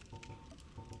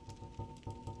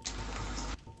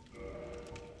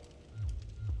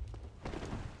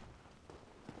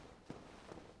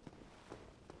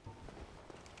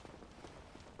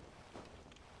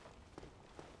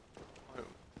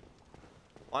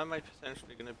 Why am I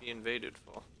potentially gonna be invaded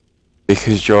for?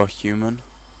 Because you're human.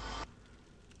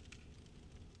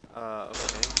 Okay.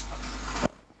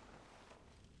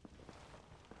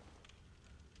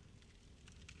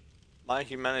 My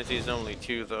humanity is only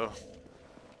 2 though.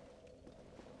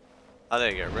 Oh,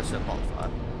 there you go, rest at bonfire.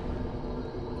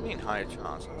 What do you mean high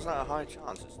chance? How's that a high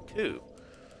chance? It's 2.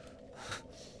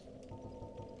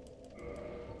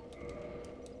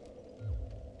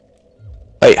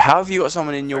 Wait, how have you got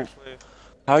someone in your... Actually,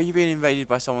 How are you being invaded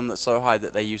by someone that's so high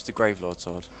that they use the Gravelord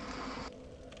sword?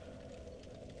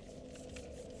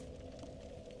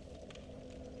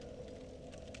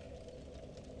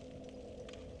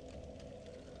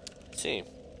 let's see.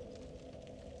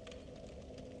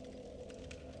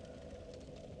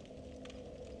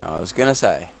 I was gonna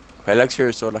say, if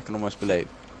Luxurious sword I can almost believe.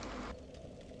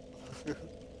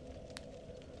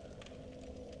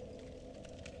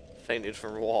 Fainted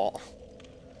for what?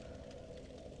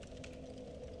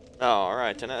 Oh,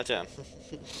 alright, 10 out of 10. I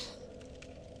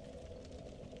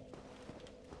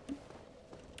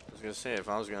was gonna say, if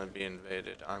I was gonna be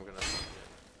invaded, I'm gonna...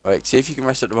 Wait, see if you can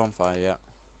rest at the bonfire, yeah.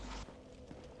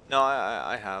 No,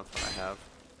 I have.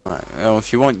 Right, well,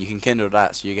 if you want, you can kindle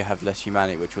that so you can have less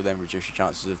humanity, which will then reduce your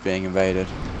chances of being invaded.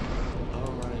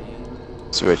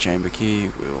 Alright. So a chamber key,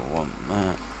 we'll want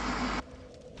that.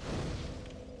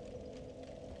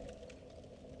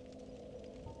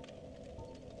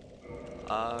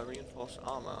 Reinforced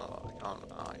armor. I can't.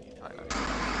 I need highlight.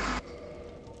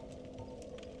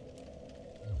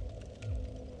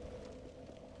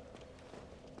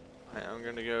 Right, I'm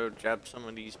gonna go jab some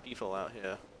of these people out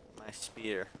here. My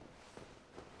spear.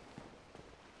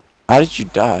 How did you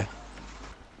die?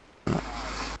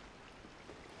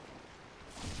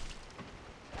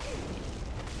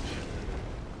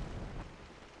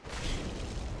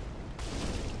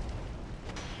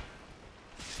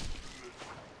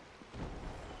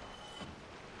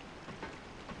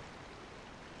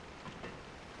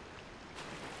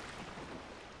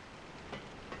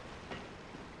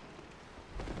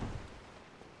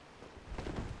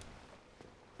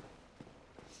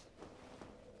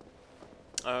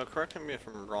 Correct me if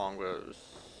I'm wrong, but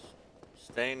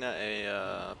staying at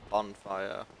a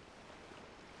bonfire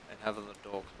and having the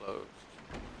door closed.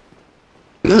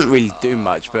 It doesn't really do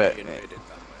much, can't but be invaded that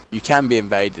way. you can be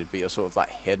invaded, but you're sort of like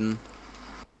hidden.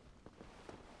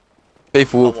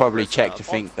 People will what, probably resting check at to a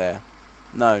think there.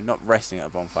 No, not resting at a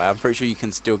bonfire. I'm pretty sure you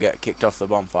can still get kicked off the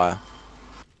bonfire.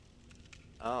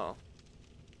 Oh.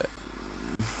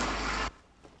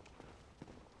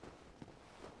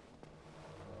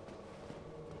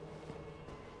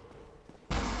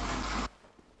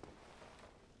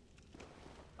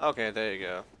 Okay, there you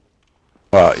go.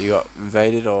 What, you got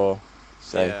invaded or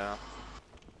safe? Yeah.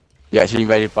 You actually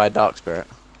invaded by a dark spirit?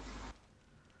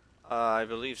 I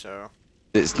believe so.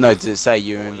 No, does it say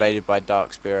you were invaded by a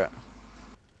dark spirit?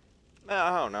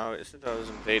 I don't know. It said I was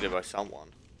invaded by someone.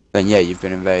 Then yeah, you've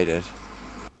been invaded.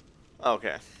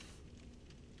 Okay.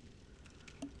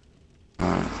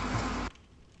 Alright.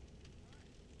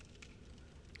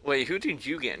 Wait, who did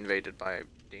you get invaded by,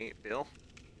 Bill?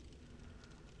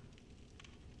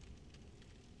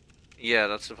 Yeah,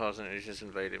 that's the person who's just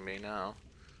invaded me now.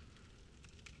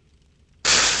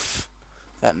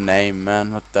 That name,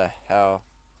 man, what the hell?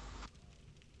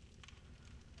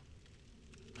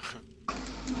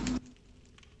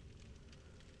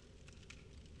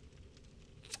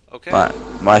 Okay. Right,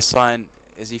 my sign,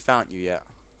 has he found you yet?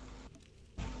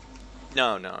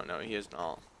 No, he is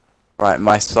not. Right,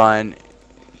 my sign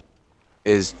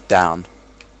is down.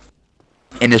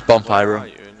 In his bonfire Where room. are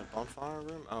you? In the bonfire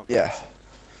room? Okay. Yeah. The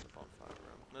bonfire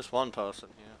room. There's one person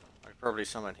here. I could probably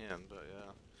summon him, but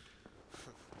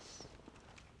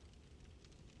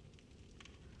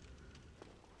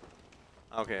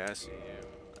yeah. Okay, I see you.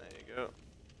 There you go.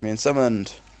 Being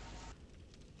summoned.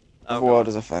 Oh The world god,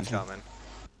 is a he's phantom. coming.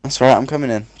 That's right, I'm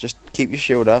coming in. Just keep your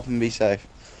shield up and be safe.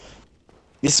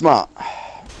 You're smart.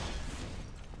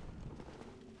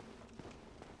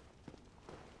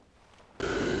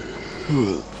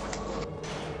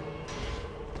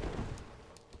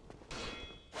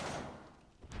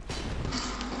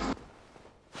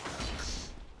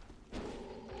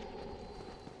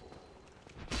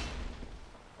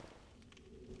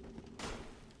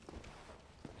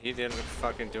 He didn't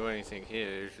fucking do anything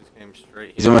here, he just came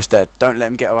straight He's here. almost dead. Don't let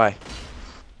him get away.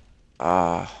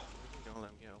 Ah. Don't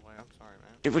let him get away, I'm sorry,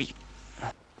 man. It really...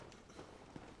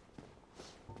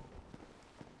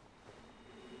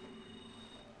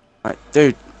 Right,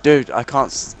 dude, I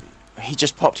can't... He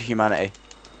just popped to humanity.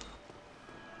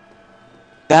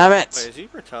 Damn it! Wait, is he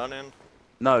returning?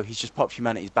 No, he's just popped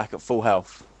humanity. He's back at full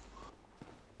health.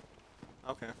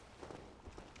 Okay.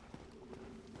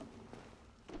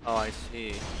 Oh, I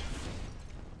see.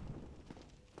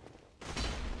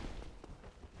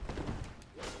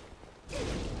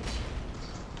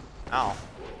 Ow.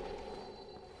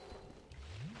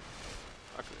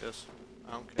 Fuck this.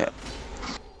 I don't care.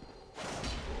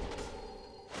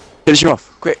 Finish him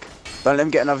off, quick. Don't let him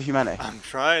get another humanity. I'm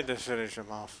trying to finish him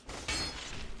off.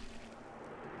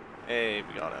 Hey,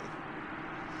 we got him.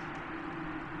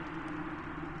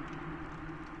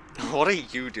 What are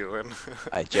you doing?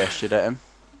 I gestured at him.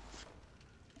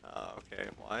 Okay,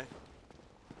 why?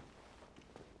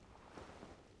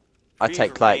 I Please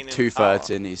take remain like in 2/3 power.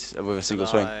 in these with a single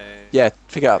Can swing. I Yeah,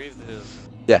 pick it up. retrieve this?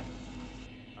 Yeah.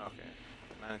 Okay.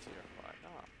 Manatee required.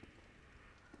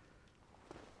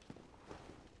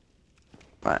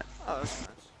 Right. Oh, that's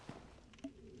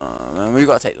nice. Man, we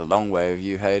got to take the long way with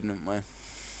you, Hayden, haven't we?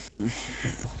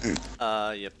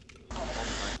 Yep.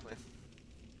 Most likely.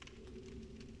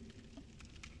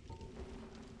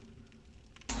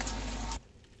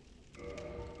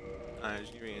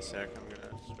 Just give me a sec. I'm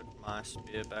gonna switch my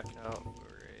spear back out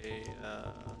for a.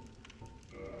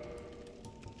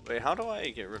 Wait, how do I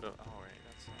get rid of? Oh wait,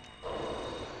 that's.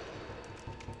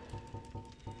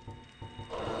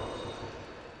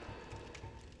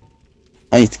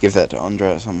 I need to give that to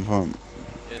Andre at some point.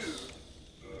 Yes.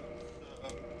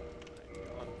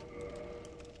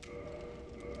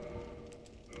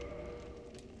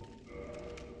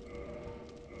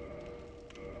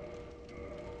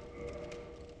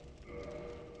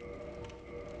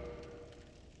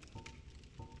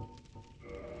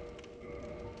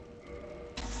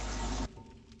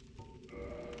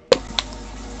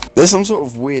 There's some sort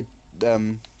of weird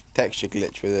texture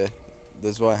glitch with the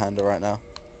Zweihander right now.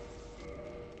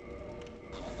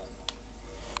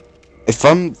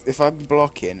 If I'm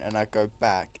blocking and I go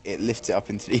back, it lifts it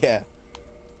up into the air.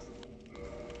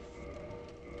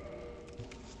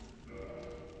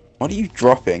 What are you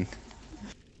dropping?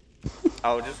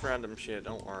 Oh, just random shit.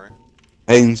 Don't worry.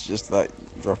 Hayden's just like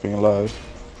dropping a load.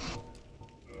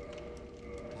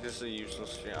 Just a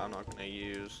useless shit I'm not gonna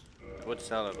use. I would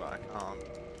sell it, but I can't.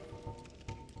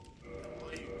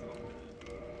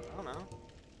 I don't know.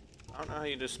 I don't know how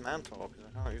you dismantle, because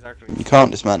I can't exactly. You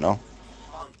can't dismantle.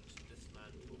 Oh,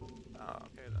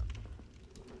 okay then.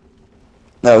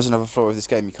 That was another flaw of this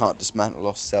game. You can't dismantle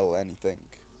or sell anything.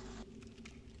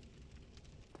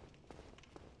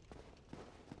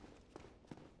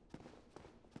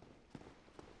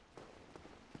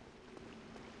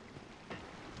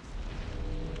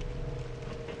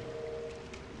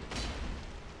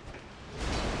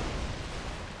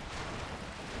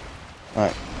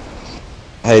 Alright.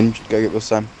 Hayden, go get this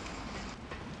Sam.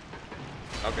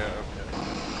 Okay.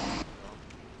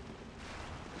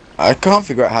 I can't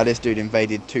figure out how this dude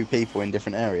invaded 2 people in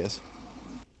different areas.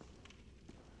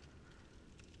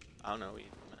 I don't know either,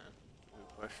 man.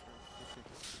 Good question.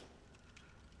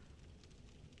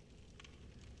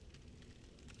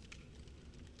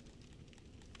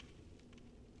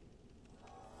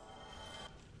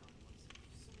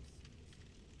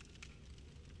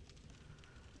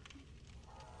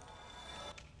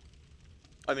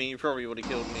 I mean, you probably would have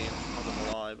killed me, I'm not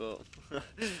gonna lie, but...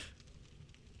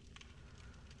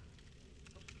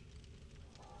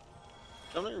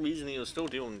 For some reason he was still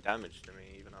dealing damage to me,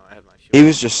 even though I had my shield. He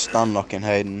was just stun locking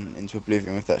Hayden into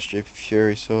oblivion with that stupid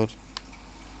Fury sword.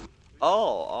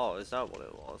 Oh, is that what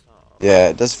it was? Oh, Yeah,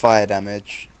 it does fire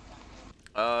damage.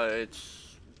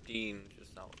 It's Dean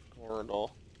just out the corridor.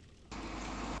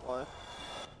 Why?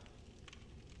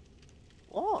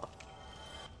 What?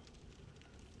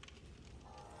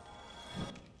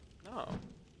 No.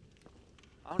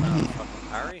 I don't know how to fucking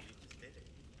parry.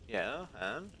 Yeah,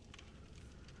 and?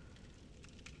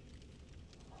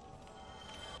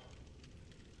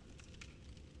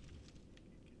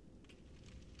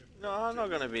 No, I'm not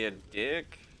gonna be a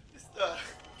dick.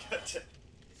 Gotcha.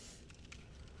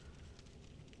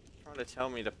 Trying to tell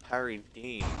me to parry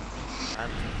Dean.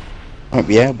 And Won't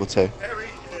be able to. Harry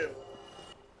him.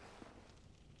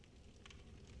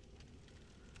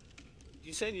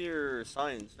 you said your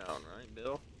sign's down, right,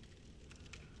 Bill?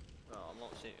 Oh, I'm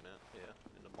not seeing it. Yeah,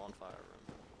 in the bonfire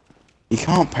room. You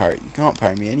can't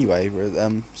parry me anyway with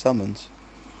summons.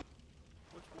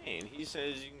 What do you mean? He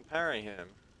says you can parry him.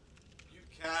 You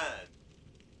can.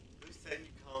 Who said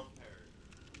you can't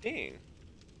parry? Dean.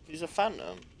 He's a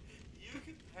phantom. You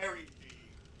can parry Dean.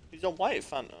 He's a white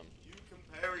phantom. You can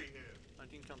parry him. I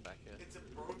didn't come back here. It's a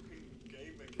broken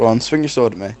game mechanic. Go on, swing your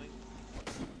sword at me.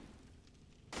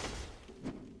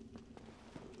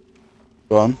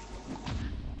 Go on.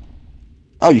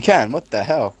 Oh, you can? What the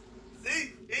hell?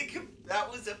 See? He can, that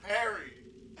was a parry.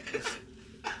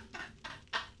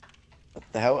 What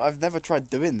the hell? I've never tried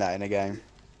doing that in a game.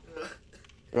 Do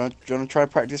you want to try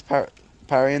practice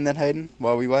parrying then, Hayden,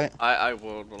 while we wait? I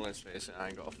would, but let's face it, I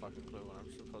ain't got a fucking clue what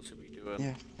I'm supposed to be doing.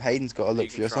 Yeah, Hayden's got to look You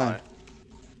for can your try. sign.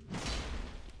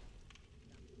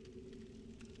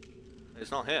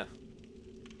 It's not here.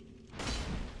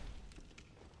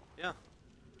 Yeah.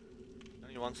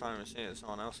 Only one sign I'm seeing, it's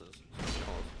someone else's. It's not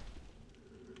yours.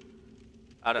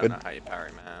 I don't Good. know how you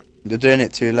parry, man. You're doing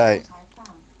it too late.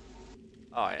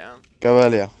 Oh, I am. Go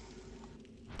earlier.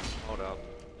 Hold up.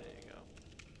 There you go.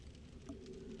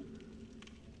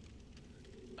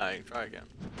 I can try again.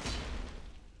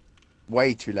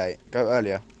 Way too late. Go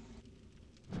earlier.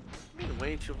 I mean,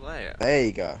 way too late. There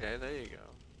you go. Okay, there you go.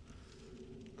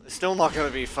 It's still not gonna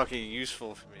be fucking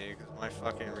useful for me because my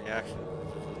fucking reaction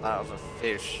is that of a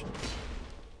fish.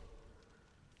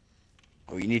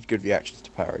 Well, you need good reactions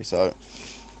to parry, so...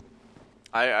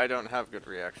 I don't have good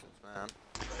reactions, man.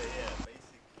 But yeah,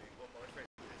 basically what my friend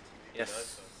did to me Yes. when I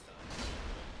first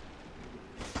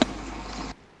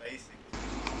started. Basically,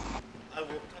 I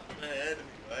walked up to my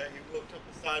enemy, right? He walked up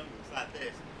beside me, was like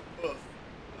this. Poof.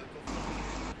 I got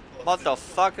fucking What the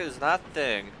fuck is that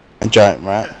thing? A giant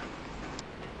rat.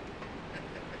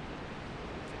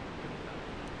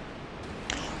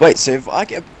 Wait, so if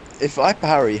I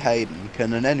parry Hayden,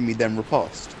 can an enemy then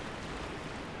riposte?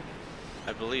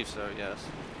 I believe so, yes.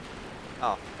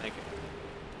 Oh, thank you.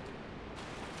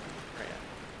 Great.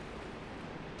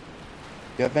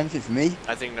 You have benefit for me?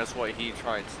 I think that's what he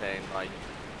tried saying, like,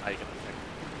 I can affect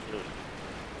kill you.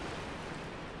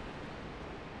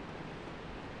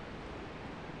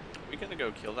 We gonna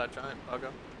go kill that giant bugger?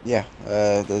 Yeah,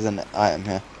 there's an item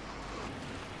here.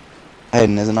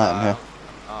 Hayden, there's an item here.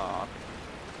 Oh,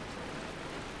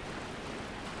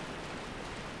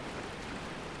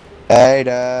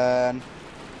 Hayden!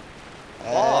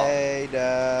 What?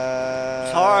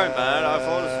 Hayden! Sorry, man, I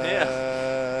thought it was here.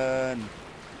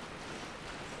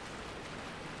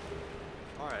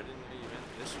 Alright, I didn't know you meant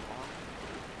this one.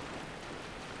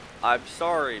 I'm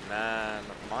sorry, man.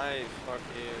 My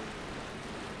fucking...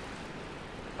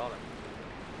 Call him.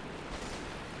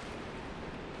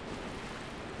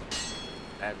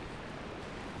 Abby.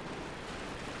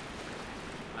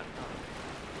 I'm not.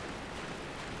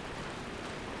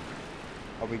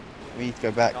 Oh, we need to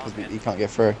go back because we can't get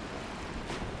through.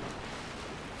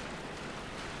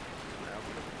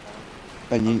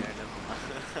 And you Okay,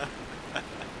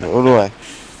 never mind. all the way.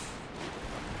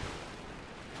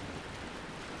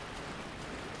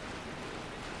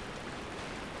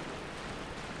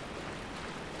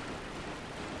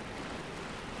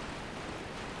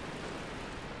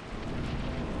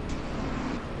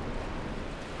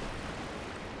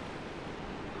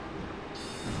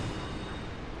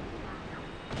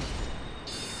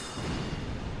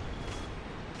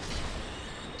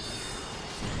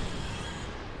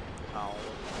 Ow.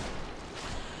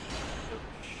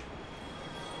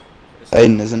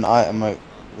 Hayden, there's an item over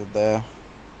there. Over,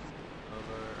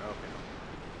 okay.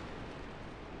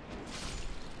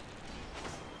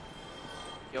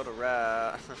 Killed a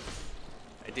rat.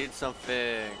 I did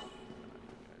something.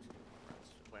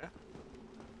 Where?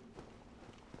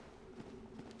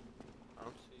 I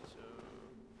don't see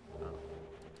so.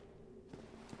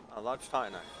 Oh. A large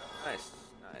titan action. Nice,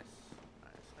 nice,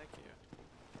 nice. Thank you.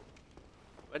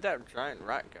 Where'd that giant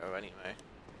rat go anyway?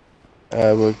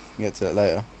 We'll get to it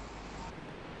later.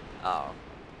 Oh.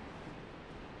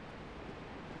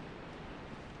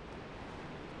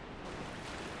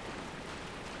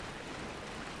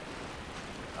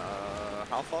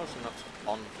 How far is the next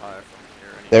bonfire from here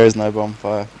anyway? There is no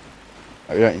bonfire.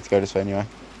 Oh, we don't need to go this way anyway.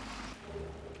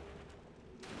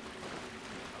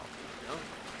 No?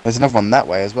 There's another one that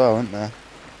way as well, isn't there?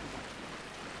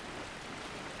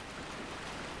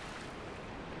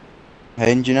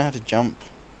 Hey, do you know how to jump?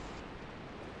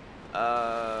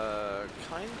 Kinda?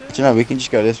 Do you know, we can just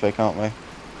go this way, can't we?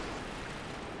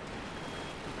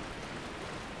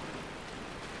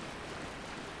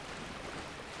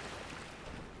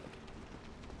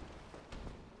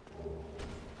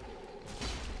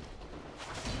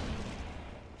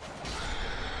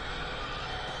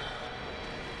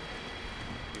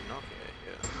 Do not get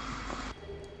it,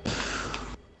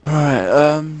 Alright,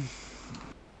 yeah.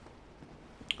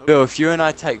 Bill, if you and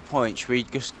I take points, should we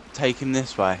just take him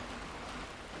this way?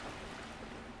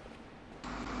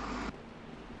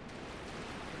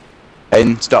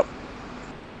 And stop.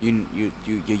 You,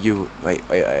 wait.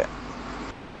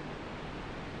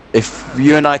 If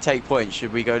you and I take points,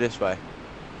 should we go this way?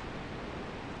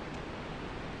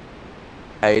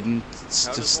 Hayden,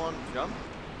 How does one jump?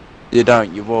 you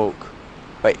don't, you walk.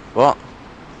 Wait, what?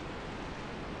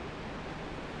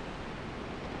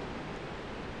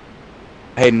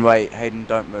 Hayden, wait, Hayden,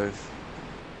 don't move.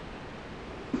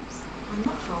 I'm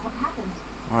not sure what happened.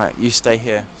 Alright, you stay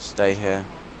here, stay here.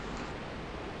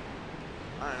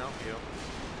 I don't know, you.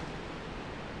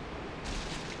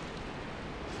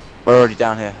 We're already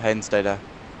down here, Hayden, stay there.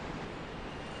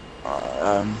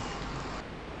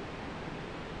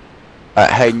 Alright,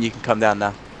 Hayden, you can come down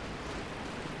now.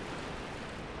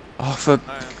 Oh, for... Alright,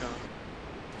 I'm coming.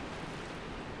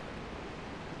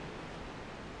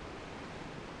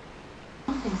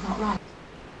 Something's not right.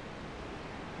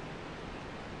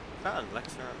 Is that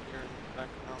Alexa up here in the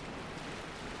background?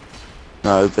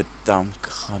 No, the dumb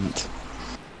cunt.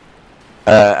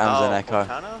 Amazon Echo.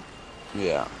 Cortana?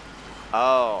 Yeah.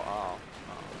 Oh.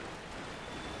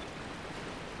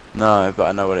 No, but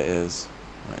I know what it is.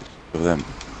 Right, with them.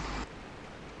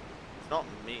 It's not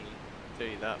me, I'll tell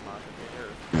you that much.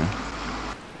 Okay,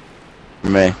 For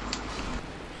me.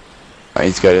 I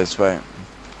need to go this way.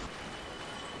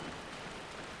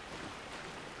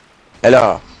 Hello.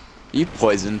 Are you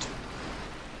poisoned?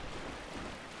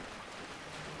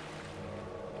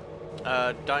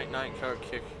 Dyke Knight card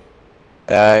kick.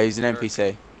 He's an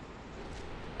NPC.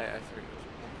 I threw it.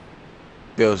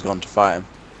 Bill's gone to fight him.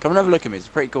 Come and have a look at me. It's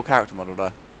a pretty cool character model,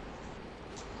 though.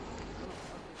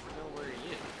 Where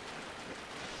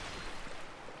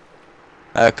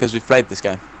are you? Because we've played this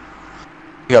game.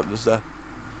 Pick up the stuff.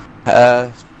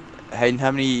 Hayden,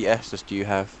 how many Estus do you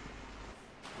have?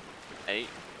 8.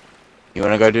 You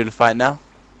want to go do the fight now?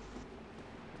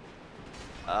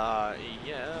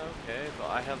 Yeah, okay, but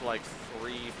I have like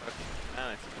 3 fucking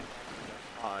mechanics.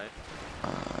 5.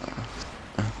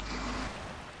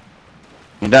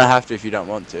 You don't have to if you don't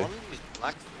want to. One of these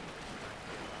black things.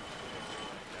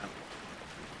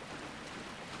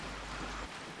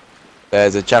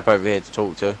 There's a chap over here to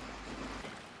talk to.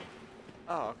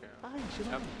 Oh, okay. Hi,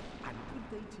 Shalom. And good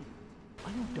day to you.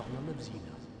 I'm Donald of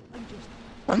Xena. I'm just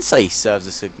I wouldn't say he serves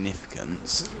a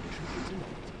significance.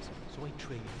 so I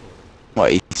trade for them.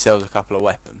 What, he sells a couple of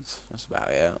weapons. That's about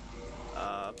it.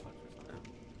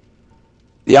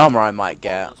 The armor I might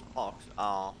get, Box.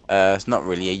 Oh. it's not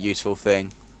really a useful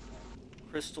thing.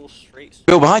 Crystal straight.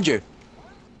 Bill, behind you!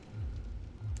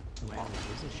 Well, it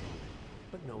is a shame.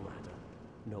 But no matter.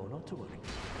 No, not to worry.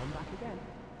 Come back again.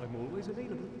 I'm always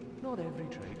available. Not every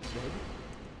trade,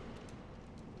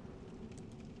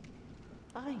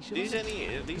 Aye,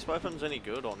 Are these weapons any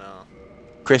good or no?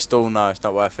 Crystal, no, it's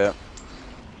not worth it.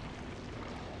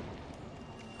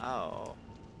 Oh.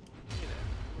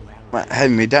 Right,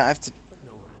 Hayden, we don't have to. But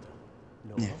no matter.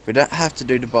 No, Yeah, we don't have to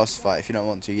do the boss fight if you don't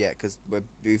want to yet, because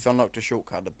we've unlocked a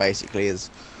shortcut that basically is,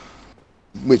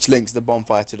 which links the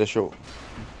bonfire to the short.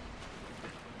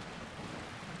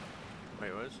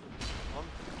 Wait, what is it?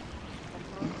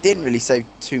 Didn't really save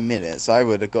 2 minutes. I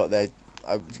would have got there,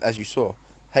 as you saw.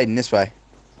 Hayden, this way.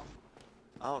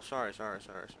 Oh, sorry.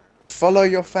 Follow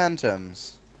your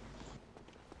phantoms.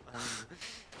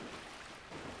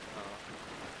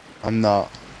 I'm not.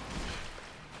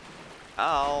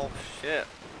 Ow, shit.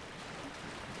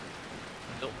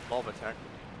 Don't mob attack me.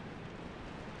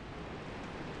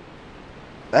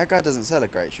 That guy doesn't sell a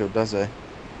great shield, does he?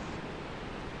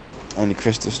 Only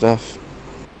crystal stuff.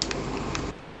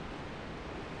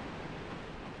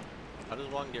 How does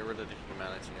one get rid of the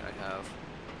humanity I have?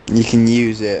 You can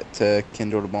use it to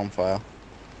kindle the bonfire.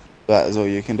 That is all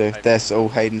you can do. That's all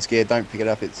Hayden's gear. Don't pick it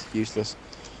up. It's useless.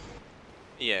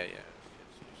 Yeah. It's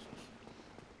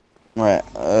useless. Right.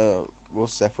 We'll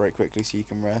separate quickly so you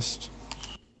can rest.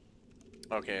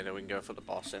 Okay, Okay, then we can go for the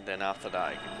boss, and then after that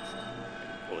I can just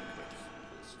call it quits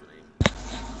for the stream.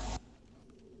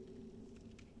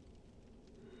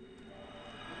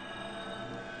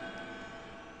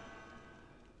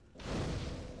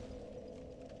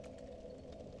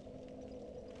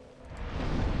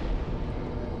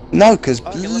 No, because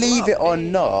Okay, level believe up, it or hey.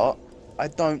 not, I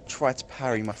don't try to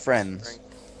parry my friends.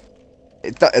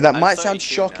 Strength. That I'm might sound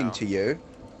 32 shocking now. to you,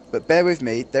 but bear with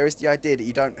me. There is the idea that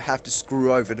you don't have to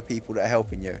screw over the people that are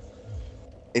helping you.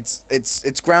 It's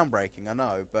groundbreaking, I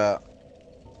know, but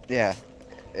yeah,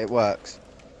 it works.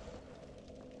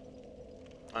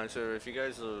 Alright, so if you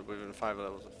guys are within 5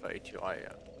 levels of 32,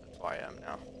 that's why I am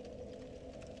now.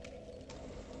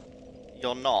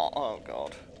 You're not? Oh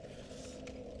god.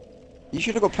 You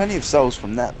should have got plenty of souls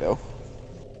from that, Bill.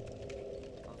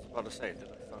 I was about to say, did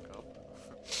I fuck up?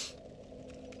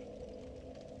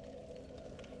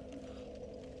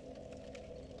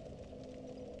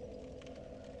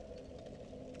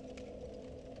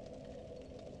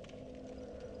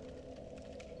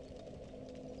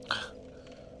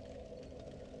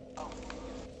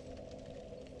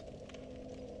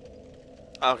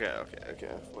 Okay,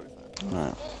 45.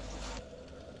 Right.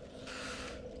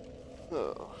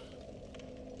 Oh.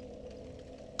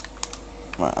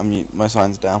 Right, my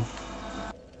sign's down.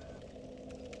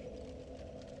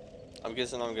 I'm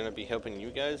guessing I'm gonna be helping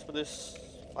you guys for this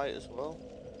fight as well?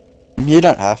 You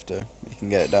don't have to. You can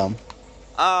get it done.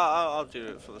 I'll do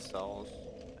it for the souls,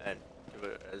 and do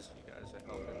it as you guys are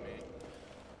helping me.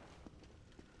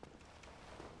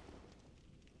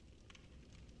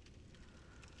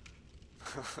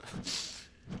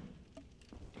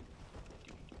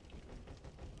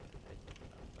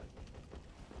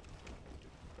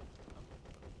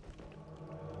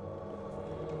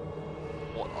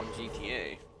 What, on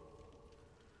GTA?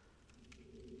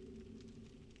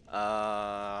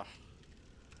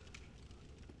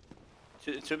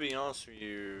 To be honest with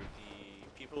you,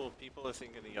 the people are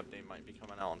thinking the update might be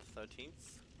coming out on the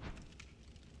 13th,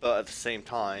 but at the same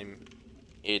time,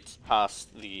 it's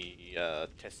past the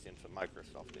testing for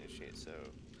Microsoft and shit, so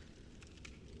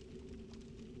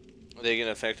they can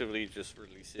effectively just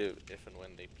release it if and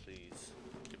when they please,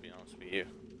 to be honest with you.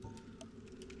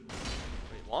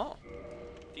 Wait, what?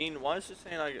 Dean, why is it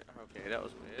saying I... Okay, that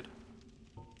was weird.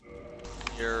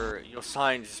 Your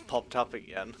sign just popped up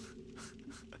again.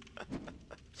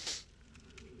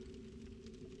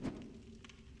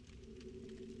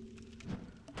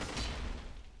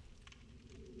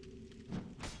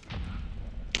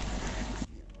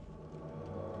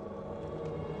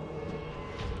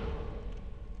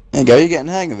 There you go, you're getting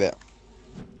the hang of it.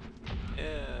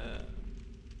 Yeah.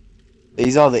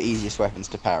 These are the easiest weapons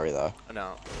to parry, though. I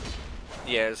know.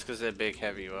 Yeah, it's because they're big,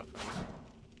 heavy weapons.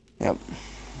 Yep.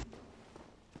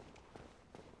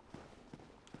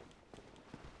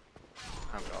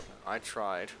 Oh god, I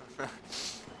tried.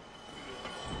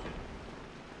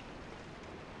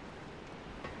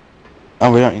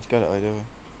 Oh, we don't need to go that way, do we?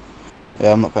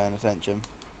 Yeah, I'm not paying attention.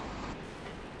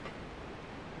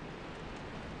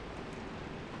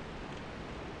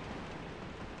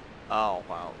 Oh,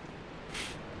 wow.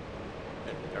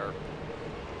 Derp.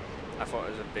 I thought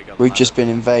it was a big We've just been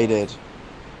invaded.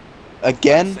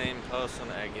 Again? Same person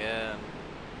again.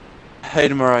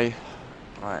 Hayden Murray.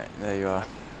 Right, there you are.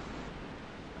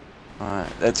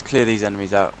 Alright, let's clear these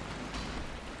enemies out.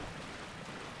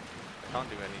 I can't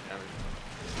do any damage.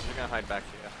 We're gonna hide back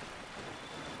here.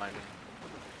 Mind me.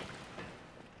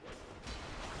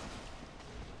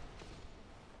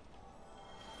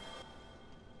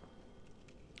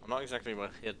 I'm not exactly well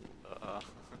hidden, but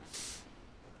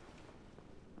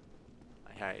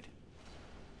I hide.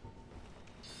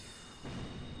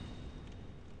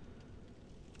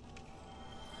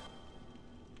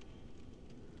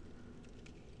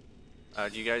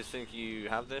 Do you guys think you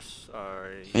have this,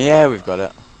 or? Yeah, we've got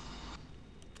it.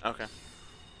 Okay.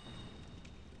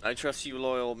 I trust you,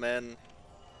 loyal men.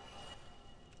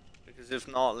 Because if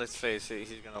not, let's face it,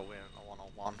 he's gonna win a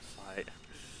one-on-one fight.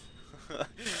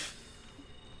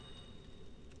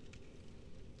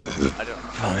 I don't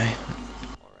know. Funny.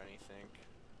 Or anything.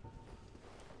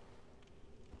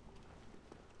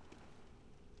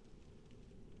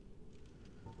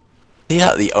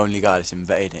 Is he the only guy that's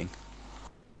invading?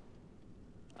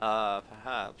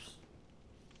 Perhaps.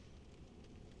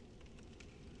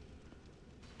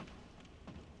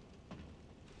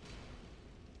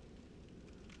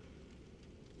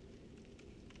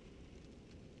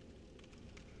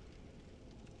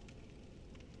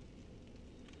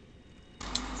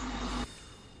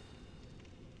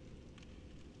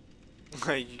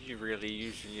 You really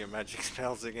using your magic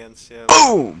spells against him?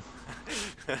 Boom!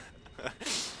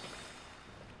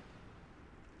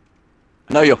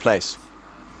 Know your place.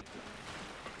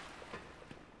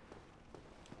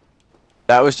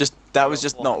 That was just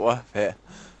not worth it.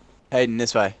 Hayden,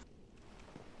 this way.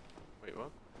 Wait,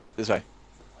 what? This way.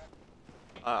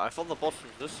 I thought the boss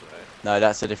was this way. No,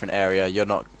 that's a different area. You're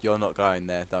not going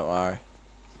there. Don't worry.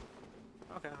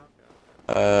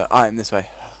 Okay. Item this way.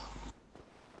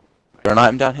 There an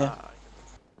item down here?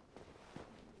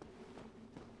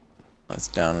 That's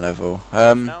down level.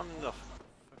 Down the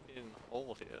fucking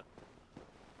hole here.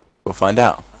 We'll find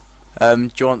out. Do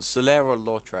you want Solaire or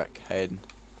Lautrec, Hayden?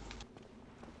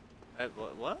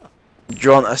 What? Do you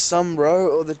want a Sumbro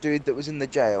or the dude that was in the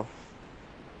jail?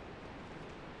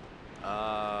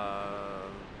 I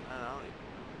don't know.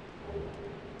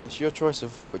 It's your choice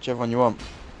of whichever one you want.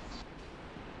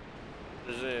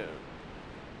 Is it?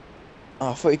 Oh,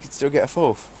 I thought you could still get a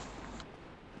fourth.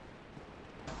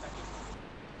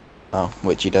 Oh,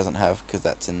 which he doesn't have because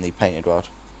that's in the painted world.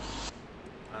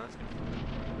 Oh, that's good.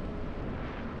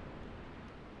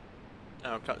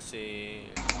 Oh, cutscene.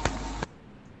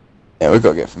 Yeah, we've got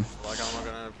to get from. Like, I'm not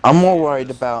gonna. I'm more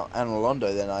worried about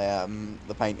Analondo than I am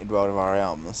the painted world of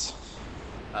Ariamus.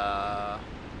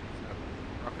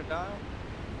 Crocodile?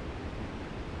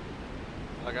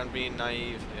 Like, I'm being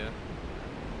naive here.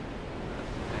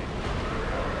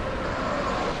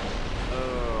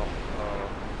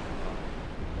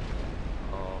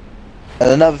 And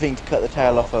another thing to cut the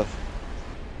tail off of.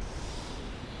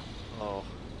 Oh,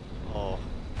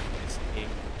 it's ink.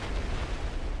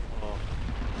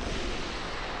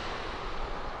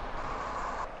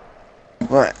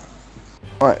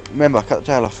 Right, remember, cut the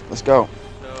tail off. Let's go.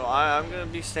 So I'm gonna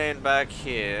be staying back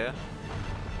here.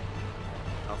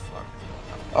 Oh fuck.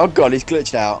 Oh god, he's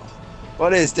glitched out.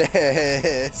 What is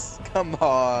this? Come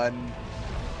on.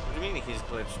 What do you mean he's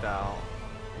glitched out?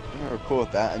 I'm gonna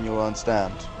record that and you'll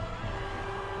understand.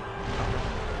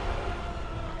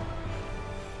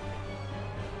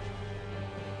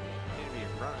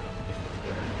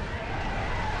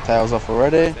 Tails off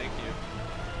already. Thank you.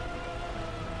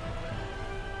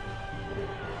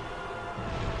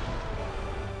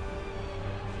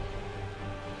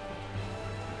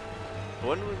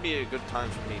 When would be a good time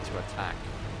for me to attack?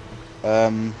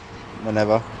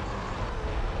 Whenever.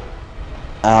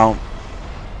 Ow.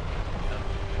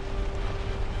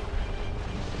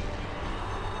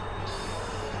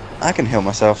 I can heal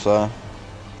myself, so.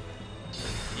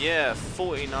 Yeah,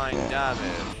 49 damage.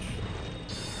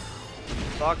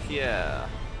 Fuck yeah.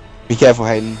 Be careful,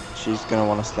 Hayden. She's gonna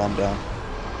want to slam down.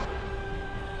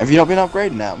 Have you not been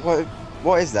upgrading that?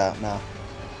 What is that now?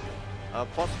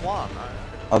 +1.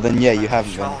 Oh, then yeah, you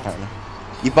haven't been apparently.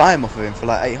 You buy him off of him for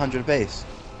like 800 base.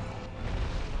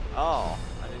 Oh,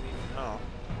 I didn't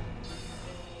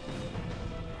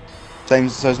even know.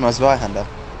 So's my Zweihander.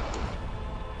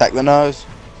 Attack the nose.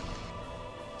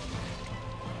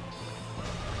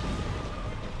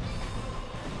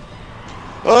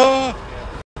 Oh!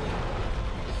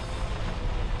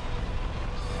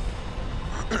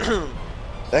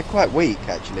 They're quite weak,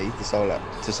 actually, the soul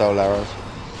arrows.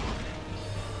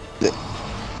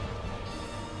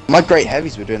 My great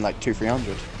heavies were doing like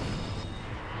 200-300.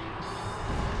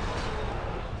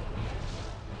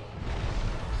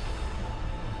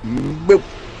 Boop.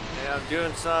 Yeah, I'm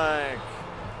doing psych.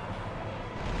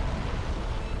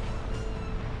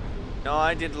 No,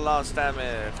 I did a lot of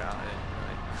damage.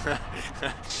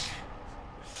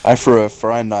 I threw a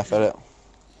frying knife at it.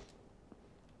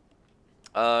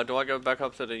 Do I go back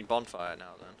up to the bonfire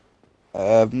now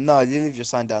then? No, you leave your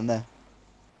sign down there.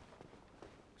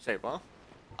 Say what?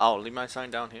 Oh, leave my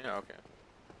sign down here? Okay.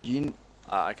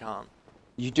 I can't.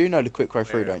 You do know the quick way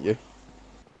through, don't you?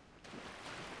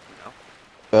 No.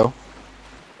 Bill?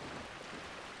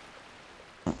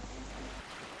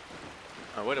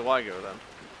 Where do I go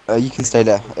then? You can stay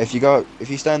there. If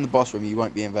you stay in the boss room, you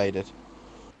won't be invaded.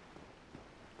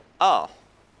 Oh.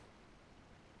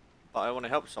 But I want to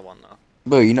help someone though.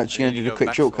 Bill, you're not just gonna do the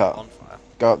quick shortcut.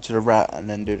 Go up to the rat and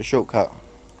then do the shortcut.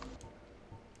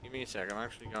 Give me a sec, I'm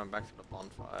actually going back to the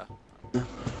bonfire.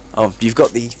 Oh, you've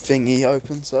got the thingy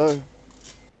open, so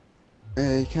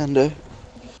yeah, you can do.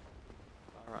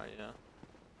 Alright, yeah.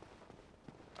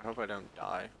 I hope I don't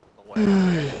die on the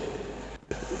way.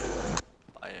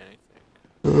 By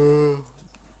anything.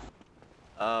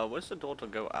 Where's the door to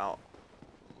go out?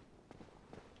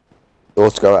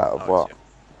 Door to go out of what? Yeah.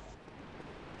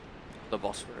 The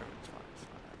boss room. It's fine,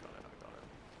 I got it.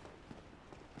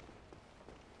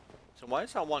 So why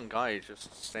is that one guy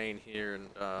just staying here and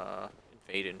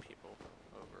invading people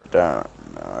over?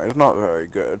 Don't know. It's not very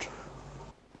good.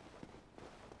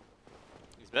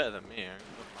 He's better than me. I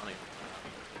got money.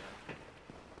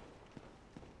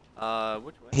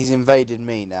 Which way? He's invaded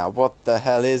me now. What the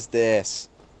hell is this?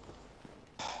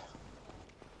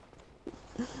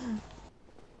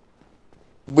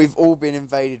 We've all been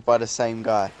invaded by the same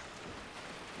guy.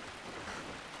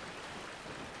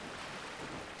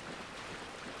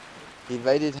 He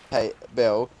invaded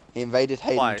Bill, he invaded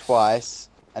Hayden twice,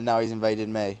 and now he's invaded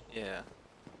me. Yeah.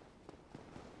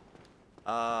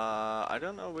 I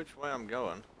don't know which way I'm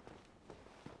going.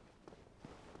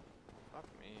 Fuck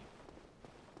me.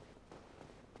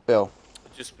 Bill.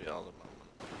 Just be all the moment.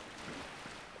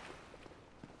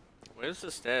 Where's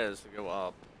the stairs to go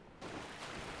up?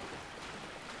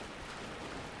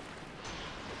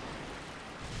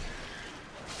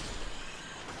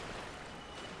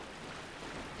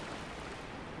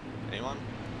 Anyone?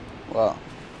 What?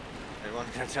 Anyone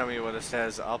can tell me where the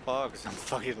stairs up are? Because I'm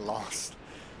fucking lost.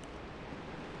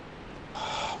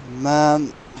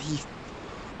 Man, he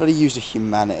bloody used his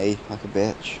humanity like a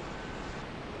bitch.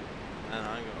 Man,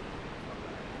 I ain't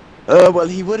gonna... Well,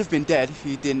 he would have been dead if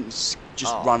he didn't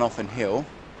just run off and heal.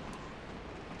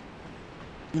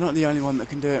 You're not the only one that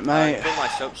can do it, mate. I can put my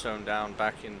soapstone down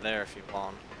back in there if you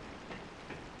want.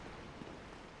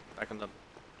 Back in the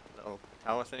little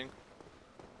tower thing.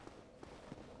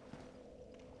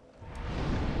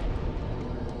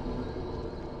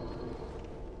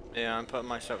 Yeah, I'm putting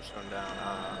my soapstone down.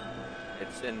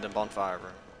 It's in the bonfire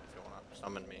room, if you want to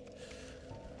summon me.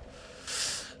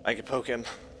 I can poke him.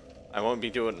 I won't be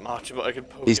doing much, but I can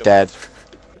poke him. He's dead.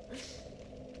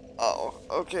 Oh,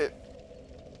 okay.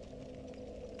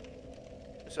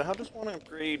 So how does one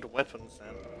upgrade weapons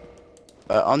then?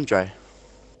 Andre.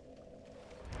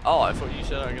 Oh, I thought you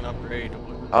said I can upgrade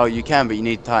weapons. Oh, you can, but you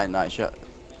need Titanite shard.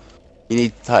 You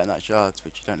need Titanite shards,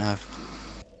 which you don't have.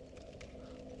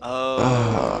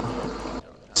 Oh.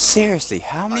 Seriously,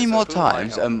 how many more so who am I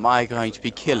times helping? am I going to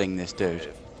be killing this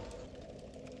dude?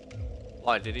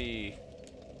 Why, did he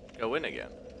go in again?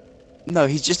 No,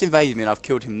 he's just invaded me and I've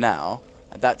killed him now.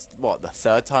 And that's, what, the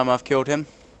third time I've killed him?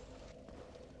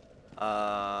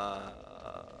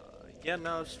 Yeah,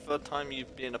 no, it's the third time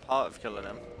you've been a part of killing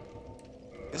him.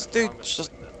 This dude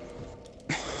just...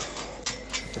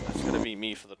 That's gonna be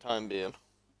me for the time being.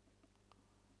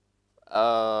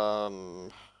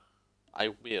 I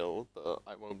will, but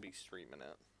I won't be streaming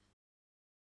it.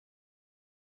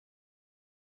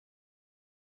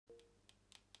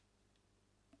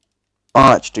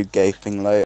 I'll actually do gaping later.